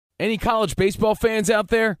Any college baseball fans out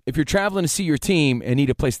there? If you're traveling to see your team and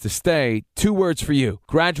need a place to stay, 2 words for you: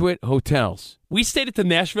 Graduate Hotels. We stayed at the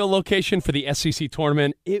Nashville location for the SEC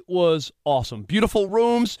tournament. It was awesome. Beautiful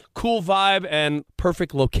rooms, cool vibe, and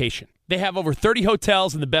perfect location. They have over 30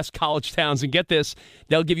 hotels in the best college towns, and get this,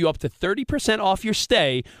 they'll give you up to 30% off your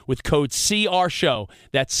stay with code CRSHOW.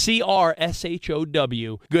 That's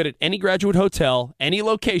CRSHOW. Good at any Graduate Hotel, any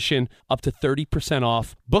location, up to 30%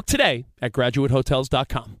 off. Book today at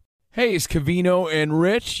graduatehotels.com. Hey, it's Covino and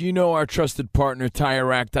Rich. You know our trusted partner,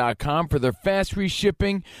 TireRack.com, for their fast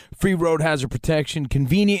reshipping, free road hazard protection,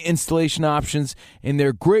 convenient installation options, and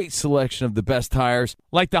their great selection of the best tires.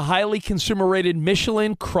 Like the highly consumer-rated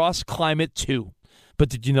Michelin Cross Climate 2. But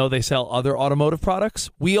did you know they sell other automotive products?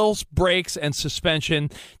 Wheels, brakes, and suspension,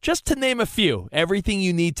 just to name a few. Everything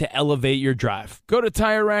you need to elevate your drive. Go to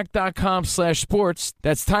TireRack.com/sports.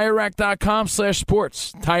 That's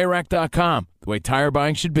TireRack.com/sports. TireRack.com, the way tire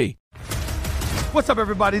buying should be. What's up,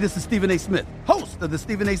 everybody? This is Stephen A. Smith, host of the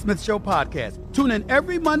Stephen A. Smith Show podcast. Tune in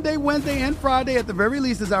every Monday, Wednesday, and Friday at the very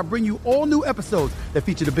least as I bring you all new episodes that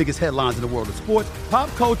feature the biggest headlines in the world of sports, pop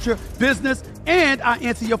culture, business, and I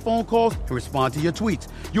answer your phone calls and respond to your tweets.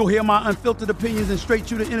 You'll hear my unfiltered opinions and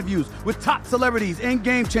straight-shooter interviews with top celebrities and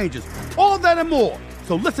game changers. All that and more.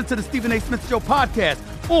 So listen to the Stephen A. Smith Show podcast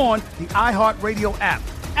on the iHeartRadio app,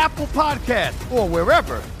 Apple Podcasts, or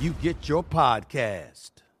wherever you get your podcast.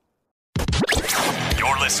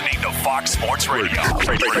 You're listening to Fox Sports Radio. Oh,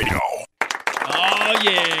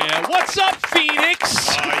 yeah. What's up, Phoenix?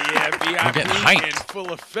 Oh, yeah, VIP We're getting hyped. in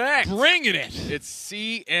full effect. Bringing it. It's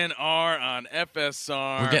CNR on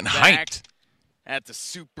FSR. We're getting back hyped. at the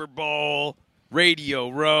Super Bowl, Radio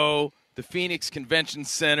Row, the Phoenix Convention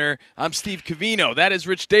Center. I'm Steve Covino. That is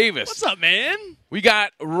Rich Davis. What's up, man? We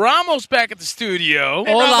got Ramos back at the studio.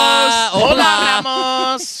 Hey, Hola, Ramos. hola.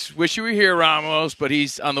 Ramos. Wish you were here, Ramos, but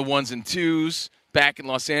he's on the ones and twos. Back in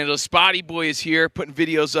Los Angeles. Spotty Boy is here, putting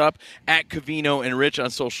videos up at Covino and Rich on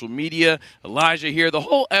social media. Elijah here, the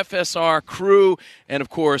whole FSR crew, and, of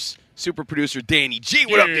course, super producer Danny G.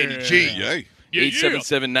 What up, Danny G? Yay.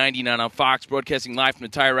 877-99 on Fox, broadcasting live from the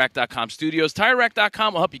TireRack.com studios.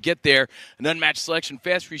 TireRack.com will help you get there. An unmatched selection,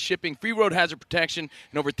 fast free shipping, free road hazard protection,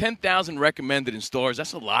 and over 10,000 recommended installers.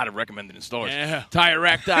 That's a lot of recommended installers. Yeah.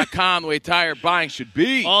 TireRack.com, the way tire buying should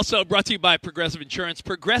be. Also brought to you by Progressive Insurance.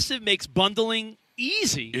 Progressive makes bundling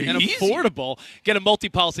easy and Easy. affordable. Get a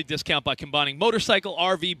multi-policy discount by combining motorcycle,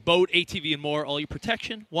 RV, boat, ATV, and more. All your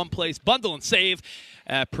protection, one place. Bundle and save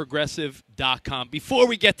at Progressive.com. Before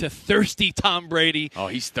we get to thirsty Tom Brady. Oh,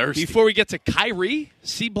 he's thirsty. Before we get to Kyrie,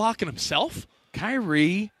 C-blocking himself.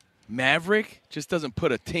 Kyrie Maverick just doesn't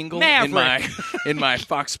put a tingle Maverick. in my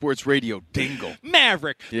Fox Sports Radio dingle.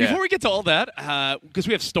 Maverick. Yeah. Before we get to all that, because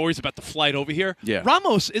we have stories about the flight over here. Yeah.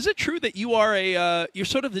 Ramos, is it true that you are you're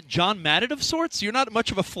sort of the John Madden of sorts? You're not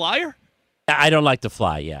much of a flyer? I don't like to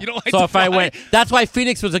fly, yeah. You don't like so to if I fly? went, that's why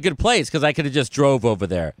Phoenix was a good place, because I could have just drove over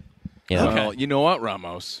there. You know? Well, you know what,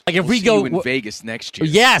 Ramos? Like if We'll we see go- you in Vegas next year.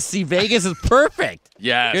 Yes, see, Vegas is perfect.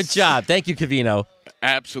 Yes. Good job. Thank you, Covino.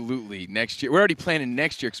 Absolutely. Next year. We're already planning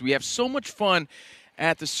next year because we have so much fun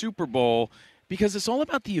at the Super Bowl because it's all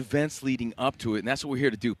about the events leading up to it, and that's what we're here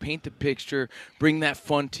to do. Paint the picture, bring that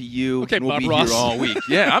fun to you, Okay, and we'll Bob be Ross. here all week.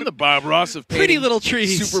 Yeah, I'm the Bob Ross of Pretty painting little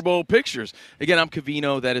trees. Super Bowl pictures. Again, I'm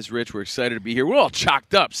Covino. That is Rich. We're excited to be here. We're all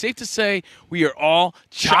chalked up. Safe to say we are all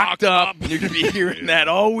chalked up. You're going to be hearing that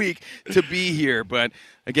all week to be here. But,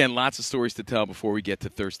 again, lots of stories to tell before we get to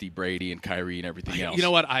Thirsty Brady and Kyrie and everything else. You know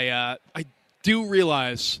what? I do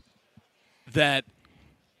realize that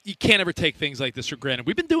you can't ever take things like this for granted.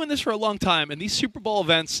 We've been doing this for a long time, and these Super Bowl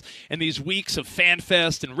events and these weeks of Fan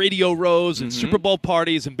Fest and Radio Rows and Super Bowl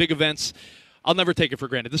parties and big events, I'll never take it for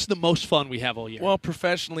granted. This is the most fun we have all year. Well,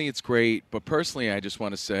 professionally, it's great, but personally, I just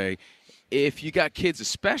want to say, if you got kids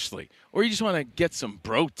especially, or you just want to get some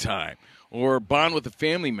bro time or bond with a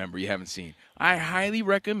family member you haven't seen, I highly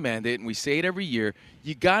recommend it, and we say it every year.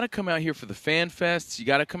 You got to come out here for the fan fests. You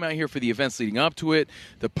got to come out here for the events leading up to it,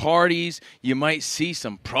 the parties. You might see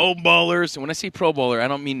some Pro Bowlers. And when I say Pro Bowler, I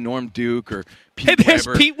don't mean Norm Duke or Pete Hey, there's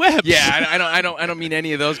Weber. Pete Webb. Yeah, I don't mean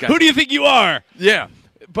any of those guys. Who do you think you are? Yeah.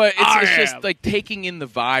 But it's I just am. like taking in the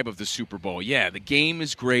vibe of the Super Bowl. Yeah, the game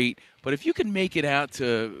is great, but if you can make it out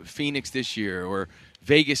to Phoenix this year or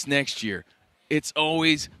Vegas next year, It's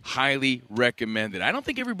always highly recommended. I don't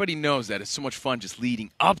think everybody knows that. It's so much fun just leading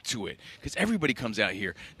up to it because everybody comes out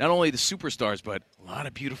here. Not only the superstars, but a lot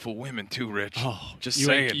of beautiful women too, Rich. Oh, just you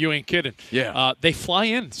saying. you ain't kidding. Yeah. They fly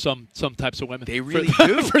in some types of women. They really for,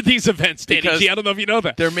 do. for these events, Danny Because G. I don't know if you know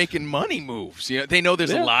that. They're making money moves. They know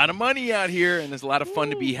there's a lot of money out here, and there's a lot of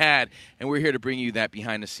fun to be had. And we're here to bring you that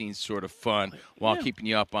behind-the-scenes sort of fun while keeping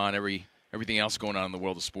you up on everything else going on in the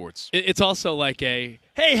world of sports. It's also like a,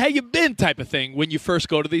 hey, how you been type of thing when you first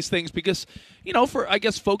go to these things because, for, I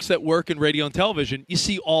guess, folks that work in radio and television, you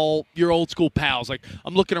see all your old school pals. Like,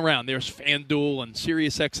 I'm looking around. There's FanDuel and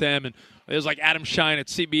SiriusXM, and there's, like, Adam Shine at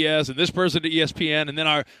CBS and this person at ESPN, and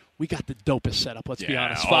then we got the dopest setup, let's be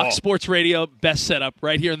honest. Fox Sports Radio, best setup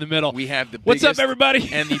right here in the middle. We have the What's biggest up, everybody?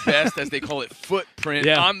 and the best, as they call it, footprint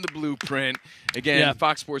on the blueprint. Again,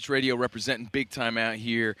 Fox Sports Radio representing big time out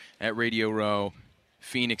here at Radio Row,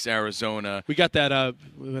 Phoenix, Arizona. We got that,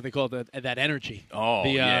 what they call it, that energy. Oh,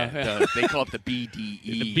 they call it the BDE.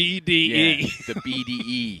 The BDE. Yeah, the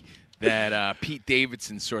BDE, that Pete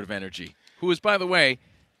Davidson sort of energy, who was, by the way,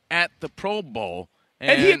 at the Pro Bowl.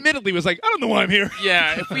 And he admittedly was like, I don't know why I'm here.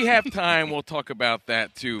 Yeah, if we have time, we'll talk about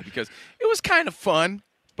that, too, because it was kind of fun.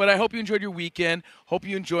 But I hope you enjoyed your weekend. Hope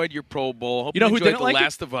you enjoyed your Pro Bowl. Hope you enjoyed The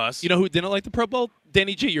Last of Us. You know who didn't like the Pro Bowl?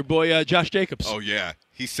 Danny G, your boy Josh Jacobs. Oh, yeah.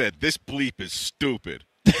 He said, this bleep is stupid.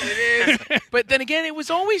 It is. But then again, it was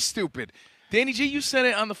always stupid. Danny G, you said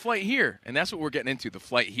it on the flight here, and that's what we're getting into, the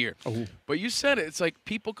flight here. Oh. But you said it. It's like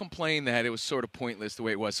people complain that it was sort of pointless the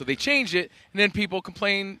way it was. So they changed it, and then people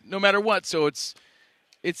complain no matter what. So it's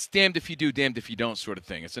damned if you do, damned if you don't sort of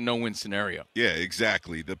thing. It's a no-win scenario. Yeah,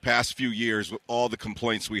 exactly. The past few years, all the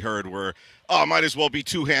complaints we heard were, might as well be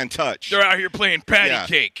two-hand touch. They're out here playing patty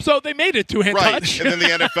cake. So they made it two-hand touch. And then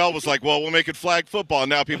the NFL was like, well, we'll make it flag football. And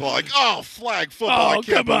now people are like, flag football. I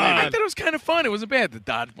can't believe I it. thought it was kind of fun. It wasn't bad. The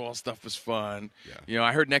dodgeball stuff was fun. Yeah.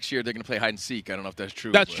 I heard next year they're going to play hide and seek. I don't know if that's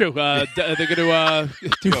true. That's true. They're going to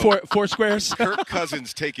do four squares. Kirk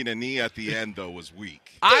Cousins taking a knee at the end, though, was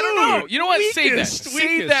weak. I don't know. You know what? Save that. Weakest.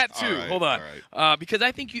 Save that, too. All right, Hold on. all right. Because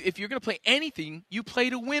I think if you're going to play anything, you play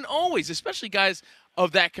to win always, especially guys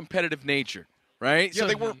of that competitive nature, right? Yeah,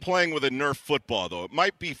 they weren't playing with a Nerf football, though. It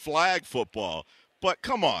might be flag football, but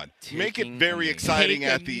come on. Make it very exciting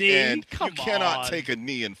at the end. You cannot take a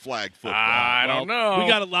knee in flag football. I don't know. We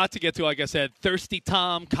got a lot to get to, like I said. Thirsty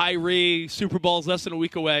Tom, Kyrie, Super Bowl's less than a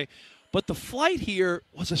week away. But the flight here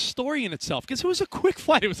was a story in itself because it was a quick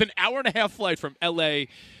flight. It was an hour-and-a-half flight from L.A.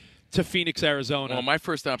 to Phoenix, Arizona. Well, my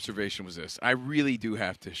first observation was this. I really do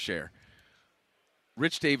have to share.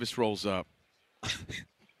 Rich Davis rolls up,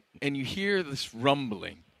 and you hear this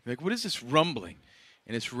rumbling. You're like, what is this rumbling?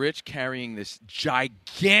 And it's Rich carrying this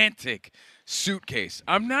gigantic suitcase.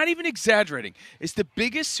 I'm not even exaggerating. It's the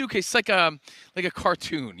biggest suitcase. It's like a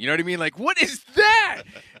cartoon. You know what I mean? Like, what is that?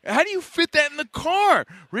 How do you fit that in the car?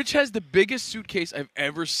 Rich has the biggest suitcase I've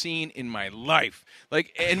ever seen in my life.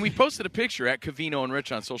 And we posted a picture at Covino and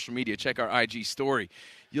Rich on social media. Check our IG story.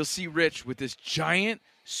 You'll see Rich with this giant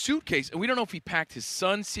suitcase, and we don't know if he packed his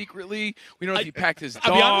son secretly. We don't know if he packed his dog.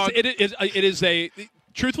 I'll be honest, it is a.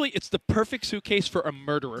 Truthfully, it's the perfect suitcase for a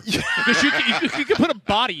murderer because you could put a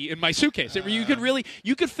body in my suitcase. You could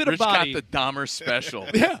fit Rich a body. Rich got the Dahmer special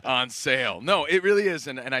on sale. No, it really is,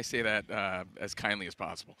 and I say that as kindly as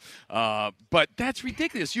possible. But that's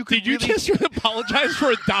ridiculous. Did you just apologize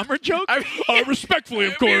for a Dahmer joke? Respectfully,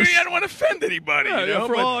 of course. I don't want to offend anybody.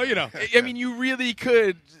 I mean, you really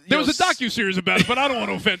could. There was a docuseries about it, but I don't want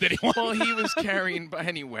to offend anyone. Well, he was carrying, but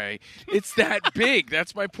anyway, it's that big.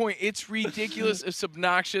 That's my point. It's ridiculous. It's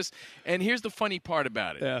obnoxious. And here's the funny part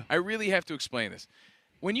about it. Yeah. I really have to explain this.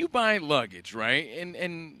 When you buy luggage, right,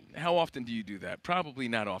 and how often do you do that? Probably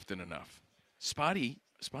not often enough. Spotty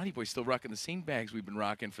Boy's still rocking the same bags we've been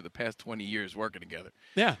rocking for the past 20 years working together.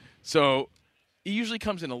 Yeah. So it usually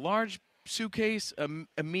comes in a large suitcase,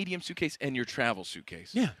 a medium suitcase, and your travel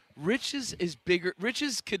suitcase. Yeah. Rich's is bigger.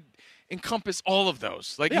 Rich's could encompass all of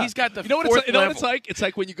those. He's got the you know what it's like? It's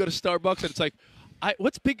like when you go to Starbucks and it's like,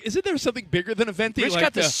 what's big? Isn't there something bigger than a venti? Rich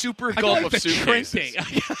got the super gulp of suitcases.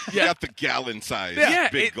 You got the gallon size.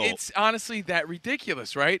 Big gulp. It's honestly that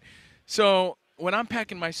ridiculous, right? So when I'm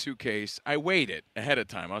packing my suitcase, I weighed it ahead of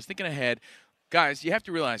time. I was thinking ahead. Guys, you have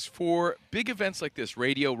to realize for big events like this,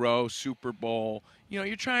 Radio Row, Super Bowl,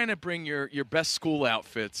 you're trying to bring your best school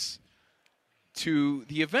outfits to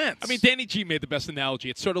the events. I mean, Danny G made the best analogy.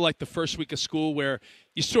 It's sort of like the first week of school where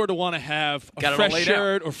you sort of want to have a fresh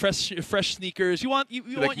shirt or fresh sneakers. You want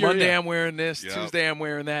your Monday I'm wearing this, Tuesday I'm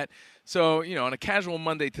wearing that. So, on a casual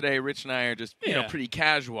Monday today, Rich and I are just, pretty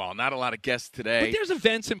casual. Not a lot of guests today. But there's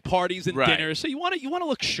events and parties and Right. dinners, so you want to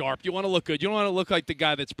look sharp. You want to look good. You don't want to look like the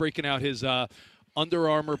guy that's breaking out his Under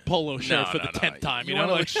Armour polo shirt for the 10th time. You want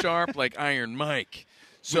to look sharp like Iron Mike.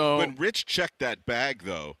 So when Rich checked that bag,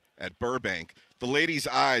 though, at Burbank, the lady's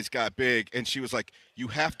eyes got big, and she was like, you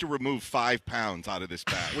have to remove 5 pounds out of this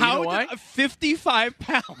bag. Well, you know How what? 55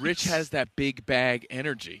 pounds? Rich has that big bag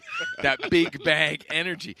energy. That's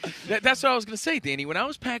what I was going to say, Danny. When I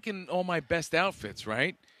was packing all my best outfits,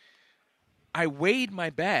 right, I weighed my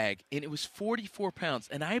bag, and it was 44 pounds,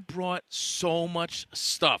 and I brought so much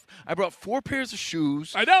stuff. I brought 4 pairs of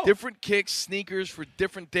shoes. I know. Different kicks, sneakers for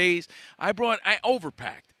different days. I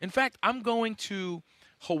overpacked. In fact, I'm going to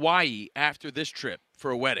Hawaii after this trip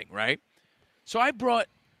for a wedding, right? So I brought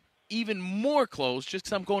even more clothes just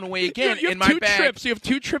because I'm going away again. You have in my two bag. trips. You have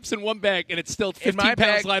 2 trips in one bag, and it's still 15 my pounds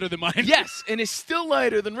bag- lighter than mine. Yes, and it's still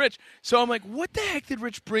lighter than Rich. So I'm like, what the heck did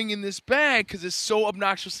Rich bring in this bag? Because it's so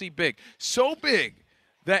obnoxiously big. So big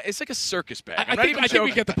that it's like a circus bag. I think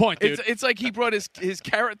we get the point, dude. It's like he brought his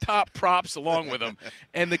Carrot Top props along with him.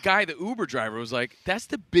 And the guy, the Uber driver, was like, that's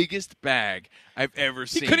the biggest bag I've ever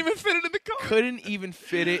seen. He couldn't even fit it in the car. Couldn't even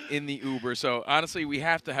fit it in the Uber. So, honestly, we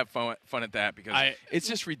have to have fun at that because it's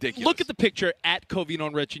just ridiculous. Look at the picture at Covino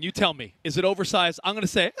and Rich, and you tell me, is it oversized? I'm going to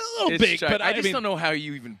say a little It's big, but I just mean, don't know how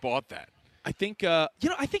you even bought that. I think, I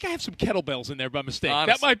think I have some kettlebells in there by mistake.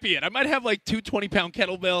 Honestly. That might be it. I might have like 2 20-pound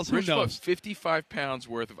kettlebells. Who Rich bought knows? 55 pounds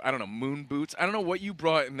worth of, moon boots. I don't know what you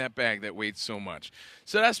brought in that bag that weighed so much.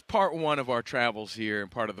 So that's part one of our travels here and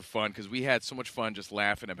part of the fun because we had so much fun just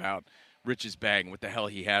laughing about Rich's bag and what the hell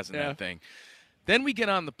he has in that thing. Then we get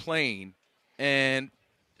on the plane and,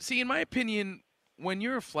 see, in my opinion, when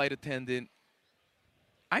you're a flight attendant,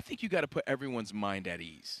 I think you got to put everyone's mind at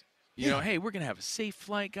ease. You know, hey, we're going to have a safe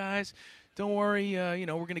flight, guys. Don't worry, we're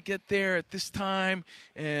going to get there at this time.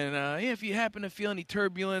 And if you happen to feel any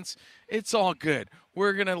turbulence, it's all good.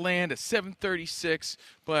 We're going to land at 7:36,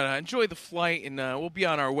 but enjoy the flight, and we'll be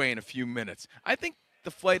on our way in a few minutes. I think the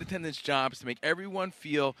flight attendant's job is to make everyone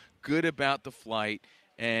feel good about the flight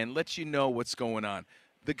and let you know what's going on.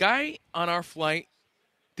 The guy on our flight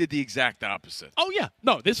did the exact opposite. Oh, yeah.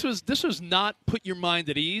 No, this was not put your mind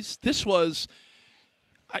at ease. This was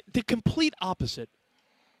the complete opposite.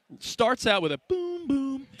 Starts out with a boom,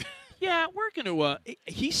 boom. Yeah, we're going to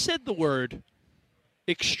he said the word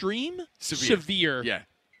extreme, severe. Yeah.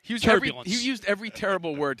 He used turbulence. He used every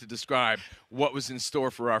terrible word to describe what was in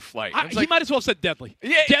store for our flight. He might as well have said deadly.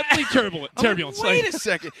 Yeah. Deadly turbulence. Like, wait a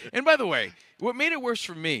second. And by the way, what made it worse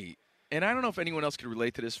for me, and I don't know if anyone else could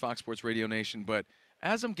relate to this, Fox Sports Radio Nation, but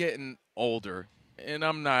as I'm getting older, and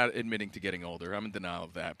I'm not admitting to getting older, I'm in denial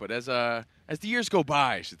of that, but as the years go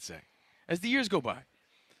by, I should say, as the years go by,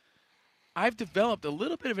 I've developed a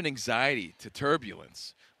little bit of an anxiety to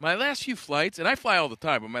turbulence. My last few flights, and I fly all the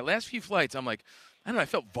time, but my last few flights, I'm like, I don't know, I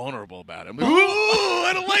felt vulnerable about it. I'm like, ooh,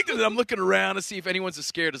 I don't like this. And I'm looking around to see if anyone's as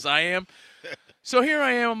scared as I am. So here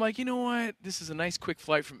I am. I'm like, you know what? This is a nice quick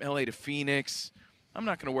flight from L.A. to Phoenix. I'm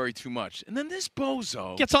not going to worry too much. And then this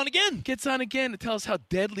bozo Gets on again to tell us how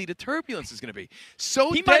deadly the turbulence is going to be.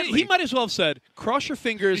 So he deadly. He might as well have said, cross your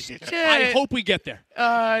fingers. I hope we get there.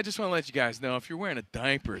 I just want to let you guys know, if you're wearing a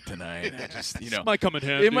diaper tonight, It might come in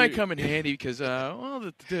handy. It might come in handy because,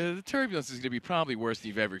 the turbulence is going to be probably worse than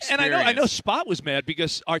you've ever experienced. And I know Spot was mad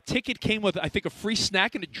because our ticket came with, I think, a free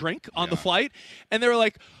snack and a drink on the flight. And they were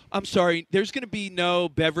like, I'm sorry, there's going to be no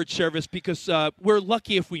beverage service because we're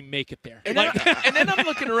lucky if we make it there. And then I'm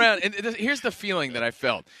looking around, and here's the feeling that I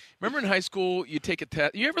felt. Remember in high school, you take a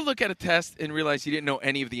test. You ever look at a test and realize you didn't know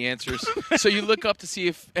any of the answers? So you look up to see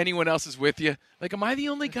if anyone else is with you. Like, am I the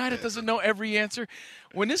only guy that doesn't know every answer?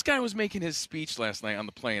 When this guy was making his speech last night on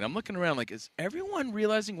the plane, I'm looking around like, is everyone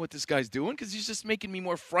realizing what this guy's doing? Because he's just making me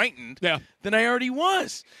more frightened than I already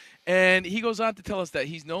was. And he goes on to tell us that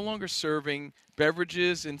he's no longer serving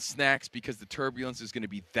beverages and snacks because the turbulence is going to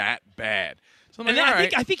be that bad. So I'm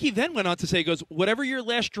like, I think he then went on to say, he goes, whatever your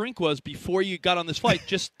last drink was before you got on this flight,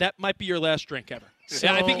 just that might be your last drink ever.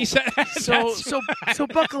 Yeah, I think he said So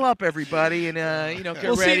buckle up, everybody, and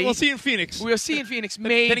get ready. We'll see you in Phoenix. We'll see you in Phoenix.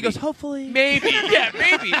 Maybe. Then he goes, hopefully. Maybe. Yeah,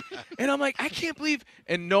 maybe. And I'm like, I can't believe,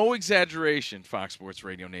 and no exaggeration, Fox Sports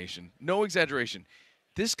Radio Nation, no exaggeration.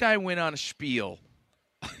 This guy went on a spiel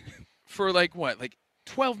for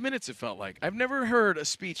 12 minutes, it felt like. I've never heard a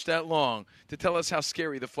speech that long to tell us how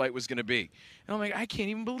scary the flight was going to be. And I'm like, I can't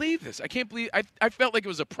even believe this. I can't believe – I felt like it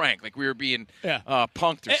was a prank, like we were being punked or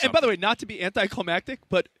something. And by the way, not to be anticlimactic,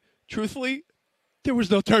 but truthfully, there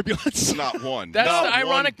was no turbulence. Not one. That's the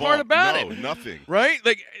ironic part about it. No, nothing. Right?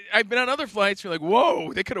 Like, I've been on other flights. You're like,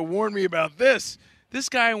 whoa, they could have warned me about this. This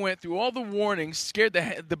guy went through all the warnings, scared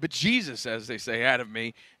the bejesus, as they say, out of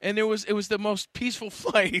me, and it was the most peaceful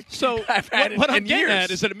flight So I've had what in I'm getting years.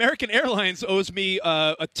 at is that American Airlines owes me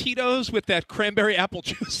a Tito's with that cranberry apple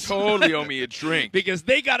juice. Totally owe me a drink. Because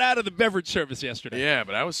they got out of the beverage service yesterday. Yeah,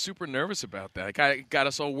 but I was super nervous about that. It got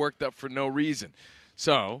us all worked up for no reason.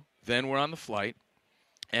 So then we're on the flight,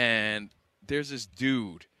 and there's this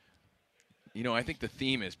dude. You know, I think the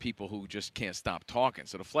theme is people who just can't stop talking.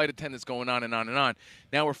 So the flight attendant's going on and on and on.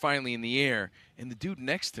 Now we're finally in the air, and the dude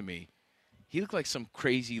next to me, he looked like some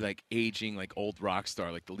crazy, like, aging, like, old rock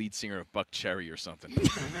star, like the lead singer of Buck Cherry or something.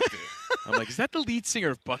 I'm like, is that the lead singer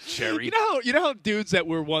of Buck Cherry? You know how dudes that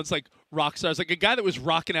were once like rock stars, like a guy that was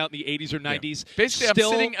rocking out in the 80s or 90s. Yeah.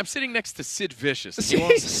 Basically, I'm sitting next to Sid Vicious.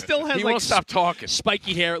 He still has he like won't stop talking.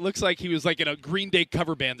 Spiky hair. It looks like he was like in a Green Day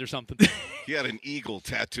cover band or something. He had an eagle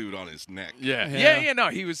tattooed on his neck. Yeah. No,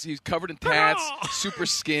 he's covered in tats, super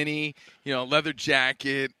skinny, leather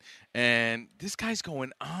jacket. And this guy's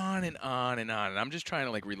going on and on and on. And I'm just trying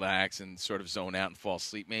to, like, relax and sort of zone out and fall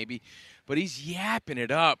asleep maybe. But he's yapping it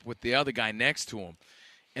up with the other guy next to him.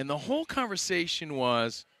 And the whole conversation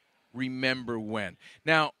was, remember when.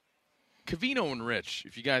 Now, Covino and Rich,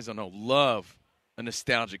 if you guys don't know, love a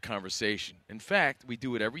nostalgic conversation. In fact, we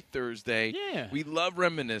do it every Thursday. Yeah. We love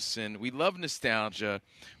reminiscing. We love nostalgia.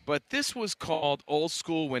 But this was called Old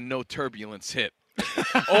School When No Turbulence Hit.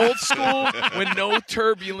 Old school when no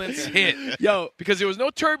turbulence hit. Because there was no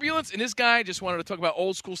turbulence, and this guy just wanted to talk about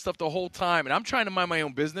old school stuff the whole time, and I'm trying to mind my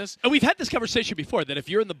own business. And we've had this conversation before, that if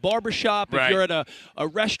you're in the barbershop, if you're at a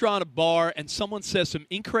restaurant, a bar, and someone says some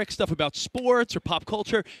incorrect stuff about sports or pop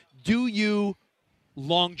culture, do you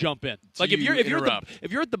long jump in? Like if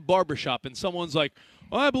you're at the barbershop and someone's like,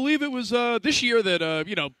 I believe it was this year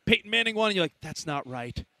that Peyton Manning won, and you're like, that's not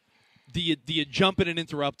right. Do you jump in and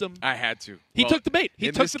interrupt him? I had to. He took the bait.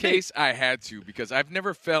 In this case, I had to, because I've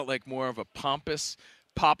never felt like more of a pompous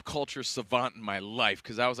pop culture savant in my life,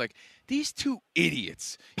 because I was like, these two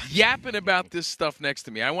idiots yapping about this stuff next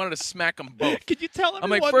to me. I wanted to smack them both. Could you tell everyone? I'm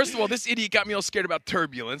like, first of all, this idiot got me all scared about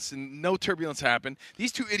turbulence, and no turbulence happened.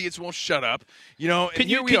 These two idiots won't shut up. Can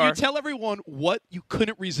you tell everyone what you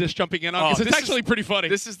couldn't resist jumping in on? Because it's actually pretty funny.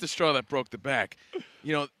 This is the straw that broke the back.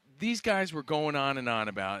 These guys were going on and on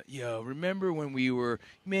about, remember when we were,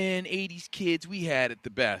 80s kids, we had it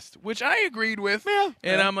the best, which I agreed with. Yeah.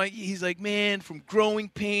 And I'm like, he's like, man, from growing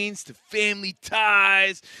pains to family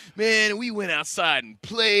ties, man, we went outside and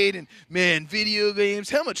played, and, man, video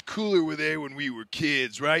games, how much cooler were they when we were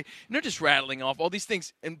kids, right? And they're just rattling off all these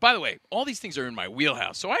things. And by the way, all these things are in my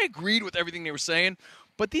wheelhouse. So I agreed with everything they were saying,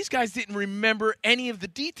 but these guys didn't remember any of the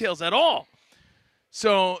details at all.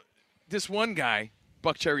 So this one guy,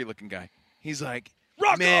 Buck Cherry looking guy, he's like,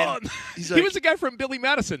 Rock man. on! He's like, he was the guy from Billy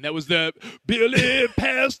Madison. That was the Billy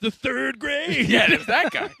past the third grade. Yeah, there's that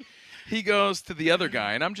guy. He goes to the other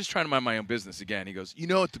guy, and I'm just trying to mind my own business again. He goes, you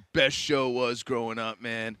know what the best show was growing up,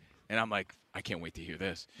 man? And I'm like, I can't wait to hear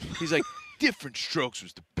this. He's like, Different Strokes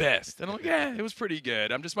was the best. And I'm like, yeah, it was pretty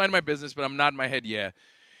good. I'm just minding my business, but I'm nodding my head, yeah.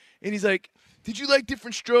 And he's like, did you like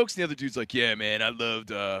Different Strokes? And the other dude's like, yeah, man, I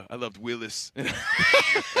loved Willis.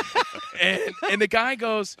 And the guy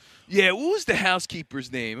goes, yeah, what was the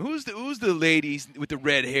housekeeper's name? Who's the lady with the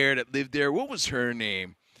red hair that lived there? What was her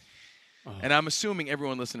name? And I'm assuming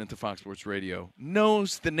everyone listening to Fox Sports Radio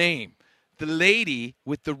knows the name. The lady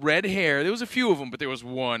with the red hair. There was a few of them, but there was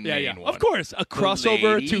one main one. Of course, a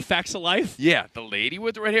crossover to Facts of Life. Yeah, the lady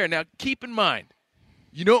with the red hair. Now, keep in mind,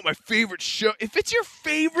 you know what my favorite show? If it's your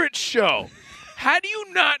favorite show, how do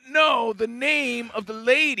you not know the name of the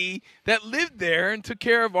lady that lived there and took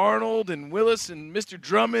care of Arnold and Willis and Mr.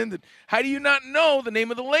 Drummond? How do you not know the name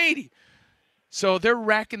of the lady? So they're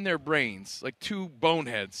racking their brains like two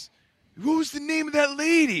boneheads. What was the name of that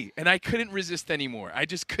lady? And I couldn't resist anymore. I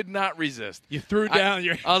just could not resist. You threw down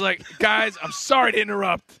your... I was like, guys, I'm sorry to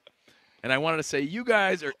interrupt. And I wanted to say, you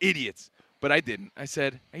guys are idiots. But I didn't. I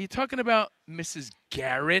said, are you talking about Mrs.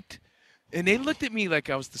 Garrett? And they looked at me like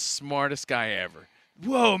I was the smartest guy ever.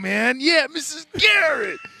 Whoa, man. Yeah, Mrs.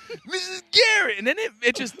 Garrett. Mrs. Garrett. And then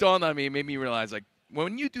it just dawned on me. It made me realize, like,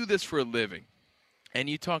 when you do this for a living and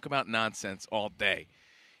you talk about nonsense all day,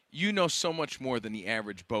 you know so much more than the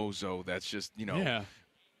average bozo that's just,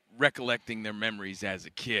 recollecting their memories as a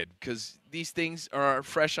kid. Because these things are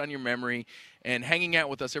fresh on your memory, and hanging out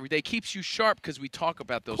with us every day keeps you sharp because we talk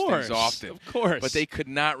about those things often. Of course. But they could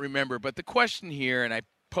not remember. But the question here, and I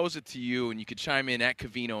pose it to you, and you could chime in at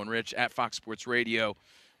Covino and Rich at Fox Sports Radio,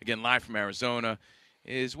 again, live from Arizona,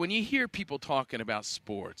 is when you hear people talking about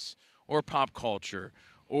sports or pop culture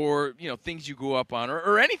or, things you grew up on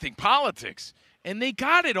or anything, politics, and they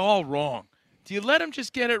got it all wrong. Do you let them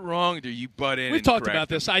just get it wrong, or do you butt in? We've talked about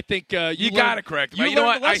this. I think you got to correct them. You know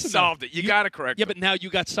what? I solved it. You got to correct them. Yeah, but now you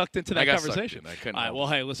got sucked into that conversation. I couldn't. All right. Well,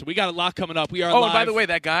 hey, listen. We got a lot coming up. We are. Oh, live. and by the way,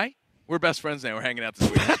 that guy. We're best friends now. We're hanging out this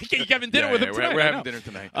week. You're having dinner with him tonight. We're having dinner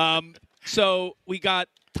tonight. So we got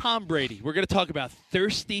Tom Brady. We're going to talk about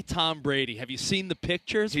thirsty Tom Brady. Have you seen the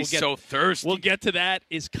pictures? He's so thirsty. We'll get to that.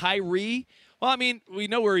 Is Kyrie? Well, I mean, we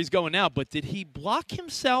know where he's going now, but did he block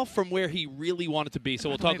himself from where he really wanted to be? So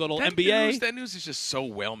we'll talk a little NBA. That news is just so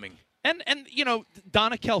whelming. And you know,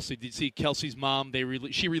 Donna Kelsey. Did you see Kelsey's mom?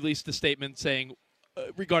 She released a statement saying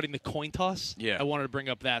regarding the coin toss. Yeah, I wanted to bring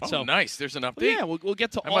up that. Oh, so nice. There's an update. Well, yeah, we'll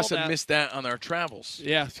get to all that. I must have missed that on our travels.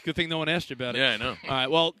 Yeah, it's a good thing no one asked you about it. Yeah, I know. All right,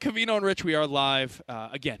 well, Covino and Rich, we are live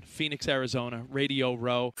again. Phoenix, Arizona, Radio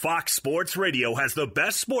Row. Fox Sports Radio has the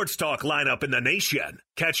best sports talk lineup in the nation.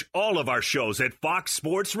 Catch all of our shows at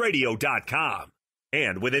foxsportsradio.com.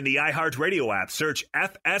 And within the iHeartRadio app, search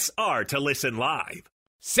FSR to listen live.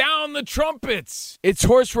 Sound the trumpets! It's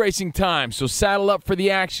horse racing time, so saddle up for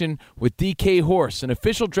the action with DK Horse, an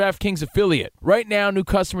official DraftKings affiliate. Right now, new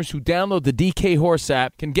customers who download the DK Horse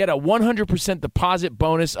app can get a 100% deposit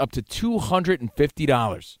bonus up to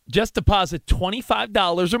 $250. Just deposit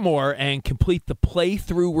 $25 or more and complete the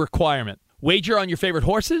playthrough requirement. Wager on your favorite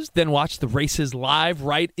horses, then watch the races live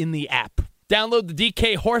right in the app. Download the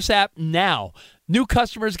DK Horse app now. New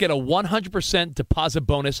customers get a 100% deposit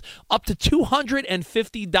bonus up to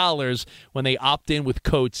 $250 when they opt in with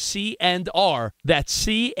code CANDR. That's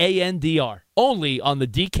CANDR. Only on the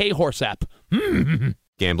DK Horse app.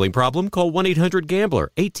 Gambling problem? Call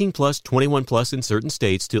 1-800-GAMBLER. 18 plus, 21 plus in certain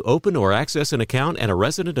states to open or access an account and a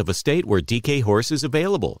resident of a state where DK Horse is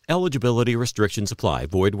available. Eligibility restrictions apply.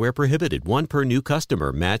 Void where prohibited. One per new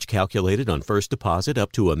customer. Match calculated on first deposit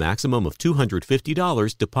up to a maximum of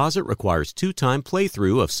 $250. Deposit requires 2-time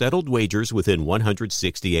playthrough of settled wagers within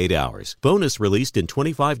 168 hours. Bonus released in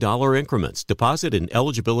 $25 increments. Deposit and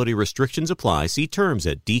eligibility restrictions apply. See terms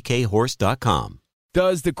at dkhorse.com.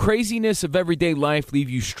 Does the craziness of everyday life leave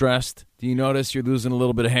you stressed? Do you notice you're losing a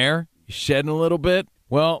little bit of hair? You're shedding a little bit?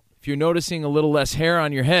 Well, if you're noticing a little less hair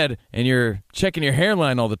on your head and you're checking your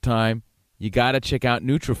hairline all the time, you got to check out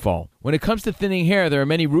Nutrafol. When it comes to thinning hair, there are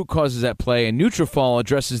many root causes at play, and Nutrafol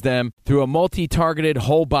addresses them through a multi-targeted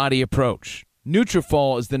whole-body approach.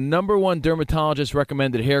 Nutrafol is the #1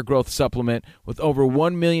 dermatologist-recommended hair growth supplement, with over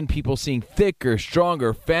 1 million people seeing thicker,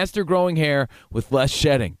 stronger, faster-growing hair with less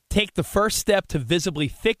shedding. Take the first step to visibly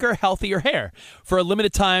thicker, healthier hair. For a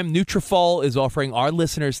limited time, Nutrafol is offering our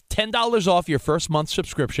listeners $10 off your first month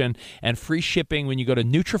subscription and free shipping when you go to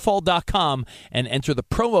Nutrafol.com and enter the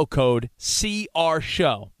promo code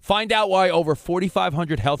CRSHOW. Find out why over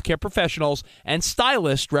 4,500 healthcare professionals and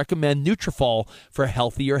stylists recommend Nutrafol for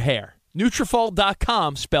healthier hair.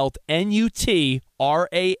 Nutrafol.com, spelled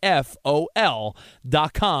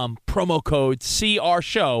Nutrafol.com, promo code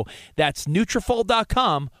CRSHOW. That's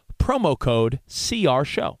Nutrafol.com, promo code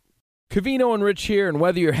CRSHOW. Covino and Rich here, and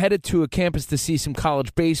whether you're headed to a campus to see some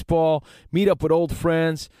college baseball, meet up with old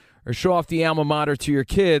friends, or show off the alma mater to your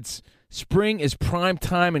kids, spring is prime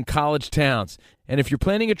time in college towns. And if you're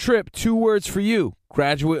planning a trip, 2 words for you: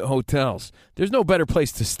 Graduate Hotels. There's no better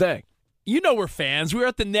place to stay. You know we're fans. We were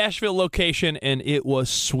at the Nashville location, and it was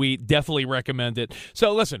sweet. Definitely recommend it.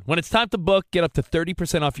 So listen, when it's time to book, get up to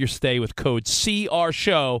 30% off your stay with code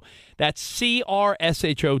CRSHOW. That's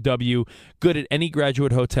CRSHOW. Good at any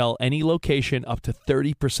Graduate Hotel, any location, up to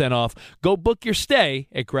 30% off. Go book your stay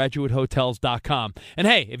at graduatehotels.com. And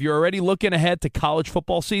hey, if you're already looking ahead to college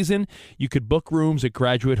football season, you could book rooms at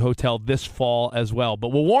Graduate Hotel this fall as well. But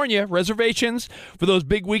we'll warn you, reservations for those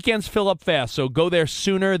big weekends fill up fast, so go there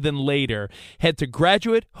sooner than later. Head to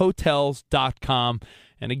graduatehotels.com.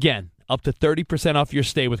 And again, up to 30% off your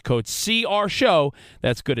stay with code CRSHOW.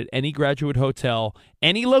 That's good at any Graduate Hotel,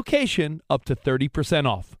 any location, up to 30%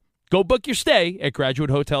 off. Go book your stay at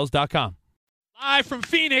graduatehotels.com. Live from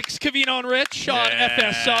Phoenix, Covino and Rich on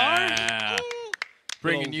FSR.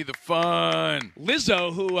 Bringing you the fun.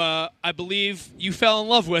 Lizzo, who I believe you fell in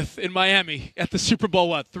love with in Miami at the Super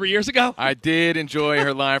Bowl, 3 years ago? I did enjoy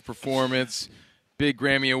her live performance. Big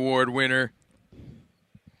Grammy Award winner.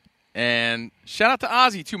 And shout out to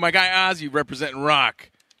Ozzy, too. My guy Ozzy representing rock.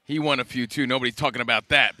 He won a few, too. Nobody's talking about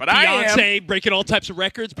that. But Beyonce breaking all types of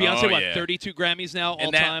records. Beyonce, 32 Grammys now, all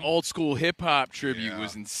and time? And that old-school hip-hop tribute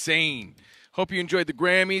was insane. Hope you enjoyed the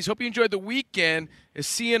Grammys. Hope you enjoyed the weekend. It's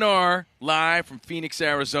CNR live from Phoenix,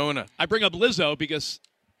 Arizona. I bring up Lizzo because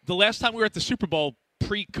the last time we were at the Super Bowl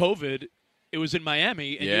pre-COVID, it was in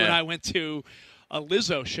Miami, and you and I went to a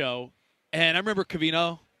Lizzo show. And I remember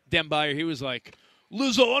Covino, Dan Byer, he was like,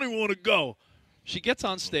 Lizzo, I don't even want to go. She gets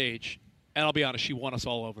on stage, And I'll be honest, she won us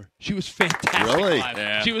all over. She was fantastic live.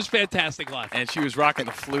 Yeah. She was fantastic live. And she was rocking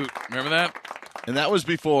the flute. Remember that? And that was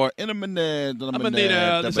before In a Minute. I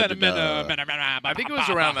think it was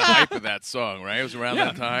around the hype of that song, right? It was around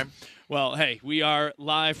that time. Well, hey, we are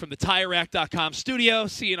live from the TireRack.com studio,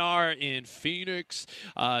 CNR in Phoenix.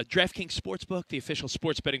 DraftKings Sportsbook, the official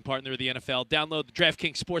sports betting partner of the NFL. Download the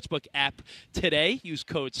DraftKings Sportsbook app today. Use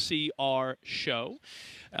code CRSHOW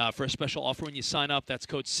for a special offer when you sign up. That's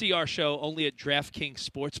code CRSHOW only at DraftKings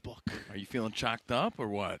Sportsbook. Are you feeling chalked up or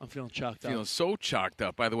what? I'm feeling chalked up. Feeling so chalked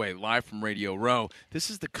up. By the way, live from Radio Row, this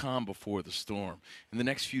is the calm before the storm. In the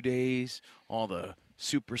next few days, all the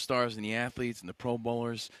superstars and the athletes and the Pro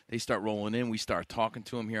Bowlers, they start rolling in. We start talking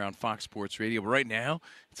to them here on Fox Sports Radio. But right now,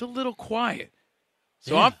 it's a little quiet.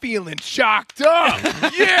 So I'm feeling shocked up.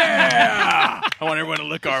 Yeah! I want everyone to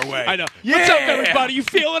look our way. I know. Yeah! What's up, everybody? You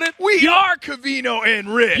feeling it? We are Covino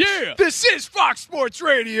and Rich. Yeah! This is Fox Sports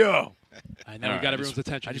Radio. I know. We got everyone's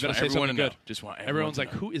attention. I You just better want say everyone something to know. good. Just want Everyone's like,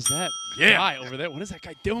 everyone who is that guy over there? What is that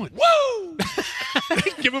guy doing? Woo!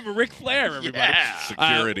 Give him a Ric Flair, everybody. Yeah.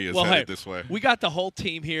 Security is headed this way. We got the whole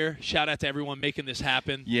team here. Shout out to everyone making this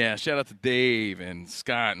happen. Yeah, shout out to Dave and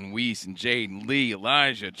Scott and Weiss and Jade and Lee,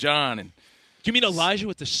 Elijah, John, and You mean Elijah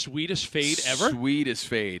with the sweetest fade ever? Sweetest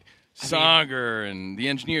fade. Sagar and the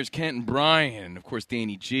engineers, Kent and Brian, and of course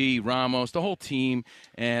Danny G, Ramos, the whole team.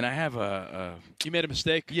 And I have a You made a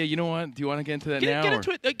mistake. yeah. You know what? Do you want to get into that now? Get or-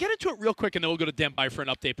 into it. Get into it real quick, and then we'll go to Dan By for an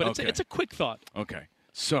update. But Okay. it's a quick thought. Okay.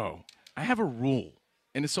 So I have a rule,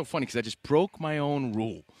 and it's so funny because I just broke my own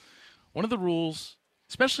rule. One of the rules,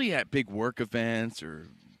 especially at big work events or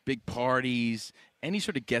big parties, any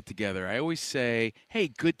sort of get-together, I always say, hey,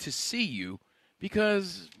 good to see you,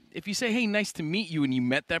 because if you say, hey, nice to meet you, and you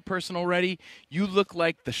met that person already, you look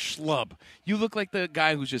like the schlub. You look like the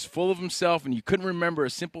guy who's just full of himself and you couldn't remember a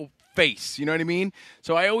simple face. You know what I mean?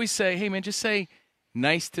 So I always say, hey, man, just say,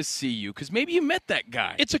 nice to see you, because maybe you met that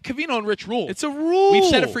guy. It's a Covino and Rich rule. It's a rule. We've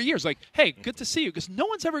said it for years. Like, hey, good to see you, because no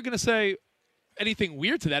one's ever going to say anything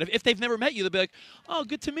weird to that. If they've never met you, they'll be like, oh,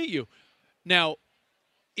 good to meet you. Now,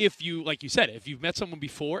 if you, like you said, if you've met someone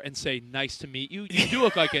before and say nice to meet you, you do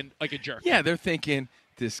look like a jerk. Yeah, they're thinking,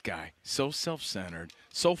 this guy, so self-centered,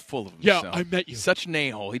 so full of Yeah, himself. I met you. Such an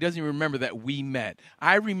a-hole. He doesn't even remember that we met.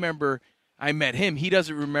 I remember I met him. He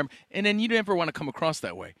doesn't remember. And then you never want to come across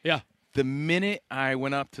that way. Yeah. The minute I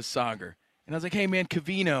went up to Sagar, and I was like, hey, man,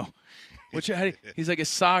 Covino. He's like, it's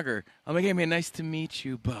Sagar. I'm like, hey, man, nice to meet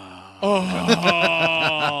you, Bob. Oh,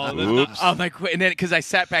 I'm like, wait, and then because I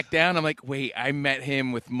sat back down, I'm like, wait, I met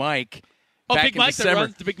him with Mike. Back Big in Mike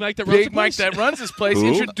December. Big Mike that runs the Big Mike place? that runs this place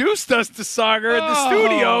introduced us to Sagar at the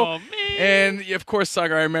studio. Man. And, of course,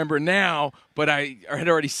 Sagar, I remember now, but I had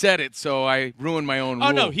already said it, so I ruined my own rule.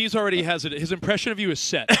 Oh, no, he's already has it. His impression of you is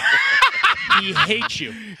set. He hates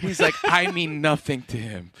you. He's like, I mean nothing to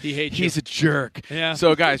him. He hates you. He's a jerk. Yeah.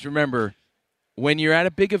 So, guys, remember, when you're at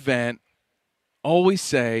a big event, always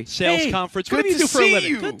say, Sales hey, conference. Good What do you to do for a see living?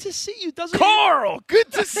 you. Good to see you. Doesn't Carl,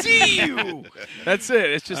 good to see you. That's it.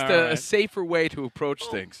 It's just All a right. safer way to approach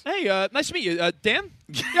things. Hey, nice to meet you. Dan?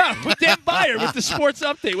 Yeah, with Dan Byer with the sports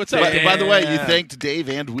update. What's up? By the way, you Yeah. thanked Dave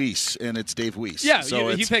and Weiss, and it's Dave Weiss. Yeah, so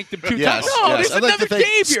you it's, thanked them 2 yes, times. No, yes. there's I'd like to another thank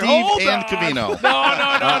Dave here. Steve Hold and on. Covino.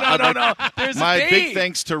 No. There's My a Dave. big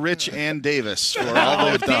thanks to Rich and Davis for all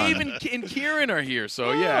they've done. Dave and Kieran are here,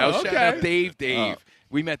 so yeah, I'll shout okay. out Dave.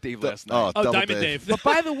 We met Dave last night. Oh, double Diamond Dave. But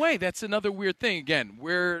by the way, that's another weird thing. Again,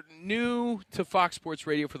 we're new to Fox Sports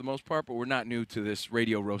Radio for the most part, but we're not new to this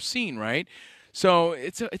Radio Row scene, right? So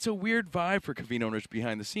it's a weird vibe for Covino and Rich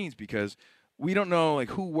behind the scenes because we don't know like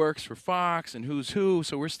who works for Fox and who's who.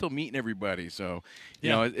 So we're still meeting everybody. So you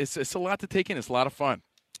know, it's a lot to take in. It's a lot of fun.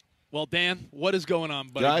 Well, Dan, what is going on,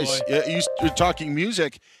 buddy Guys, boy? you're talking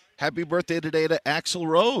music. Happy birthday today to Axl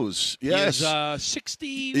Rose. Yes. He is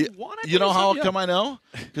 61, I You know believe, how yeah. come I know?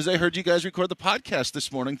 Because I heard you guys record the podcast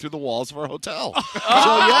this morning through the walls of our hotel. So,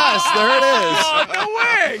 yes, there it is. Oh, no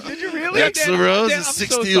way! Did you really? Axl Rose Dan, is I'm so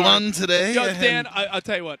 61 today. Yo, and- Dan, I'll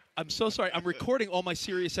tell you what. I'm so sorry. I'm recording all my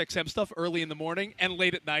Sirius XM stuff early in the morning and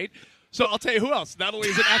late at night. So I'll tell you who else. Not only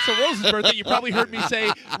is it Axl Rose's birthday, you probably heard me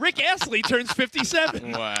say Rick Astley turns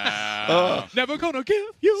 57. Wow. Never gonna give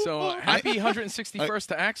you So more. happy 161st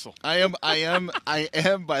to Axel. I am,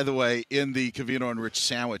 by the way, in the Covino and Rich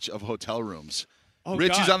sandwich of hotel rooms. Oh,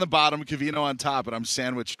 Richie's God. on the bottom, Covino on top, and I'm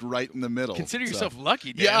sandwiched right in the middle. Consider So- yourself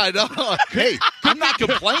lucky, Dan. Yeah, I know. Hey, I'm not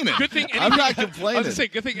complaining. Good thing I'm not I was complaining. gonna say,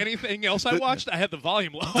 good thing anything else I watched, I had the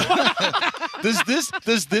volume low.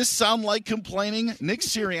 Does this sound like complaining? Nick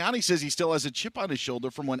Sirianni says he still has a chip on his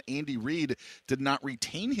shoulder from when Andy Reid did not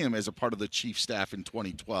retain him as a part of the Chiefs staff in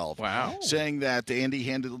 2012. Wow. Saying that Andy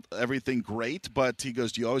handled everything great, but he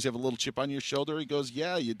goes, "Do you always have a little chip on your shoulder?" He goes,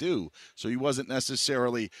 "Yeah, you do." So he wasn't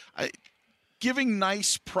necessarily giving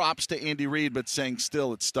nice props to Andy Reid, but saying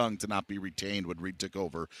still it stung to not be retained when Reid took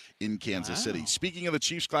over in Kansas City. Speaking of the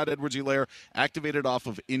Chiefs, Clyde Edwards-Helaire activated off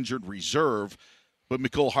of injured reserve, but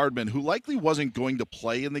Mecole Hardman, who likely wasn't going to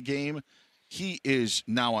play in the game, he is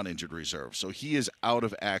now on injured reserve. So he is out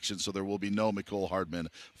of action, so there will be no Mecole Hardman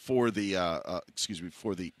for the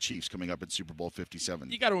for the Chiefs coming up in Super Bowl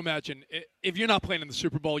 57. You got to imagine, if you're not playing in the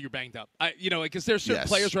Super Bowl, you're banged up. Because there's certain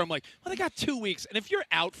players where I'm like, well, they got 2 weeks, and if you're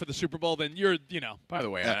out for the Super Bowl, then you're. By the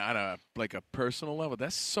way, on a personal level,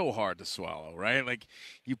 that's so hard to swallow, right? Like,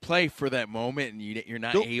 you play for that moment, and you're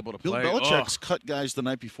not able to play. Bill Belichick's cut guys the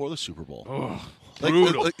night before the Super Bowl.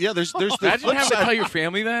 Brutal. There's the Imagine flip having to side. tell your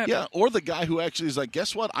family that. Yeah, or the guy who actually is like,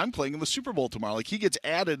 guess what? I'm playing in the Super Bowl tomorrow. Like, he gets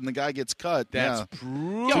added and the guy gets cut. That's yeah.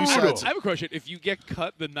 brutal. Two sides. I have a question. If you get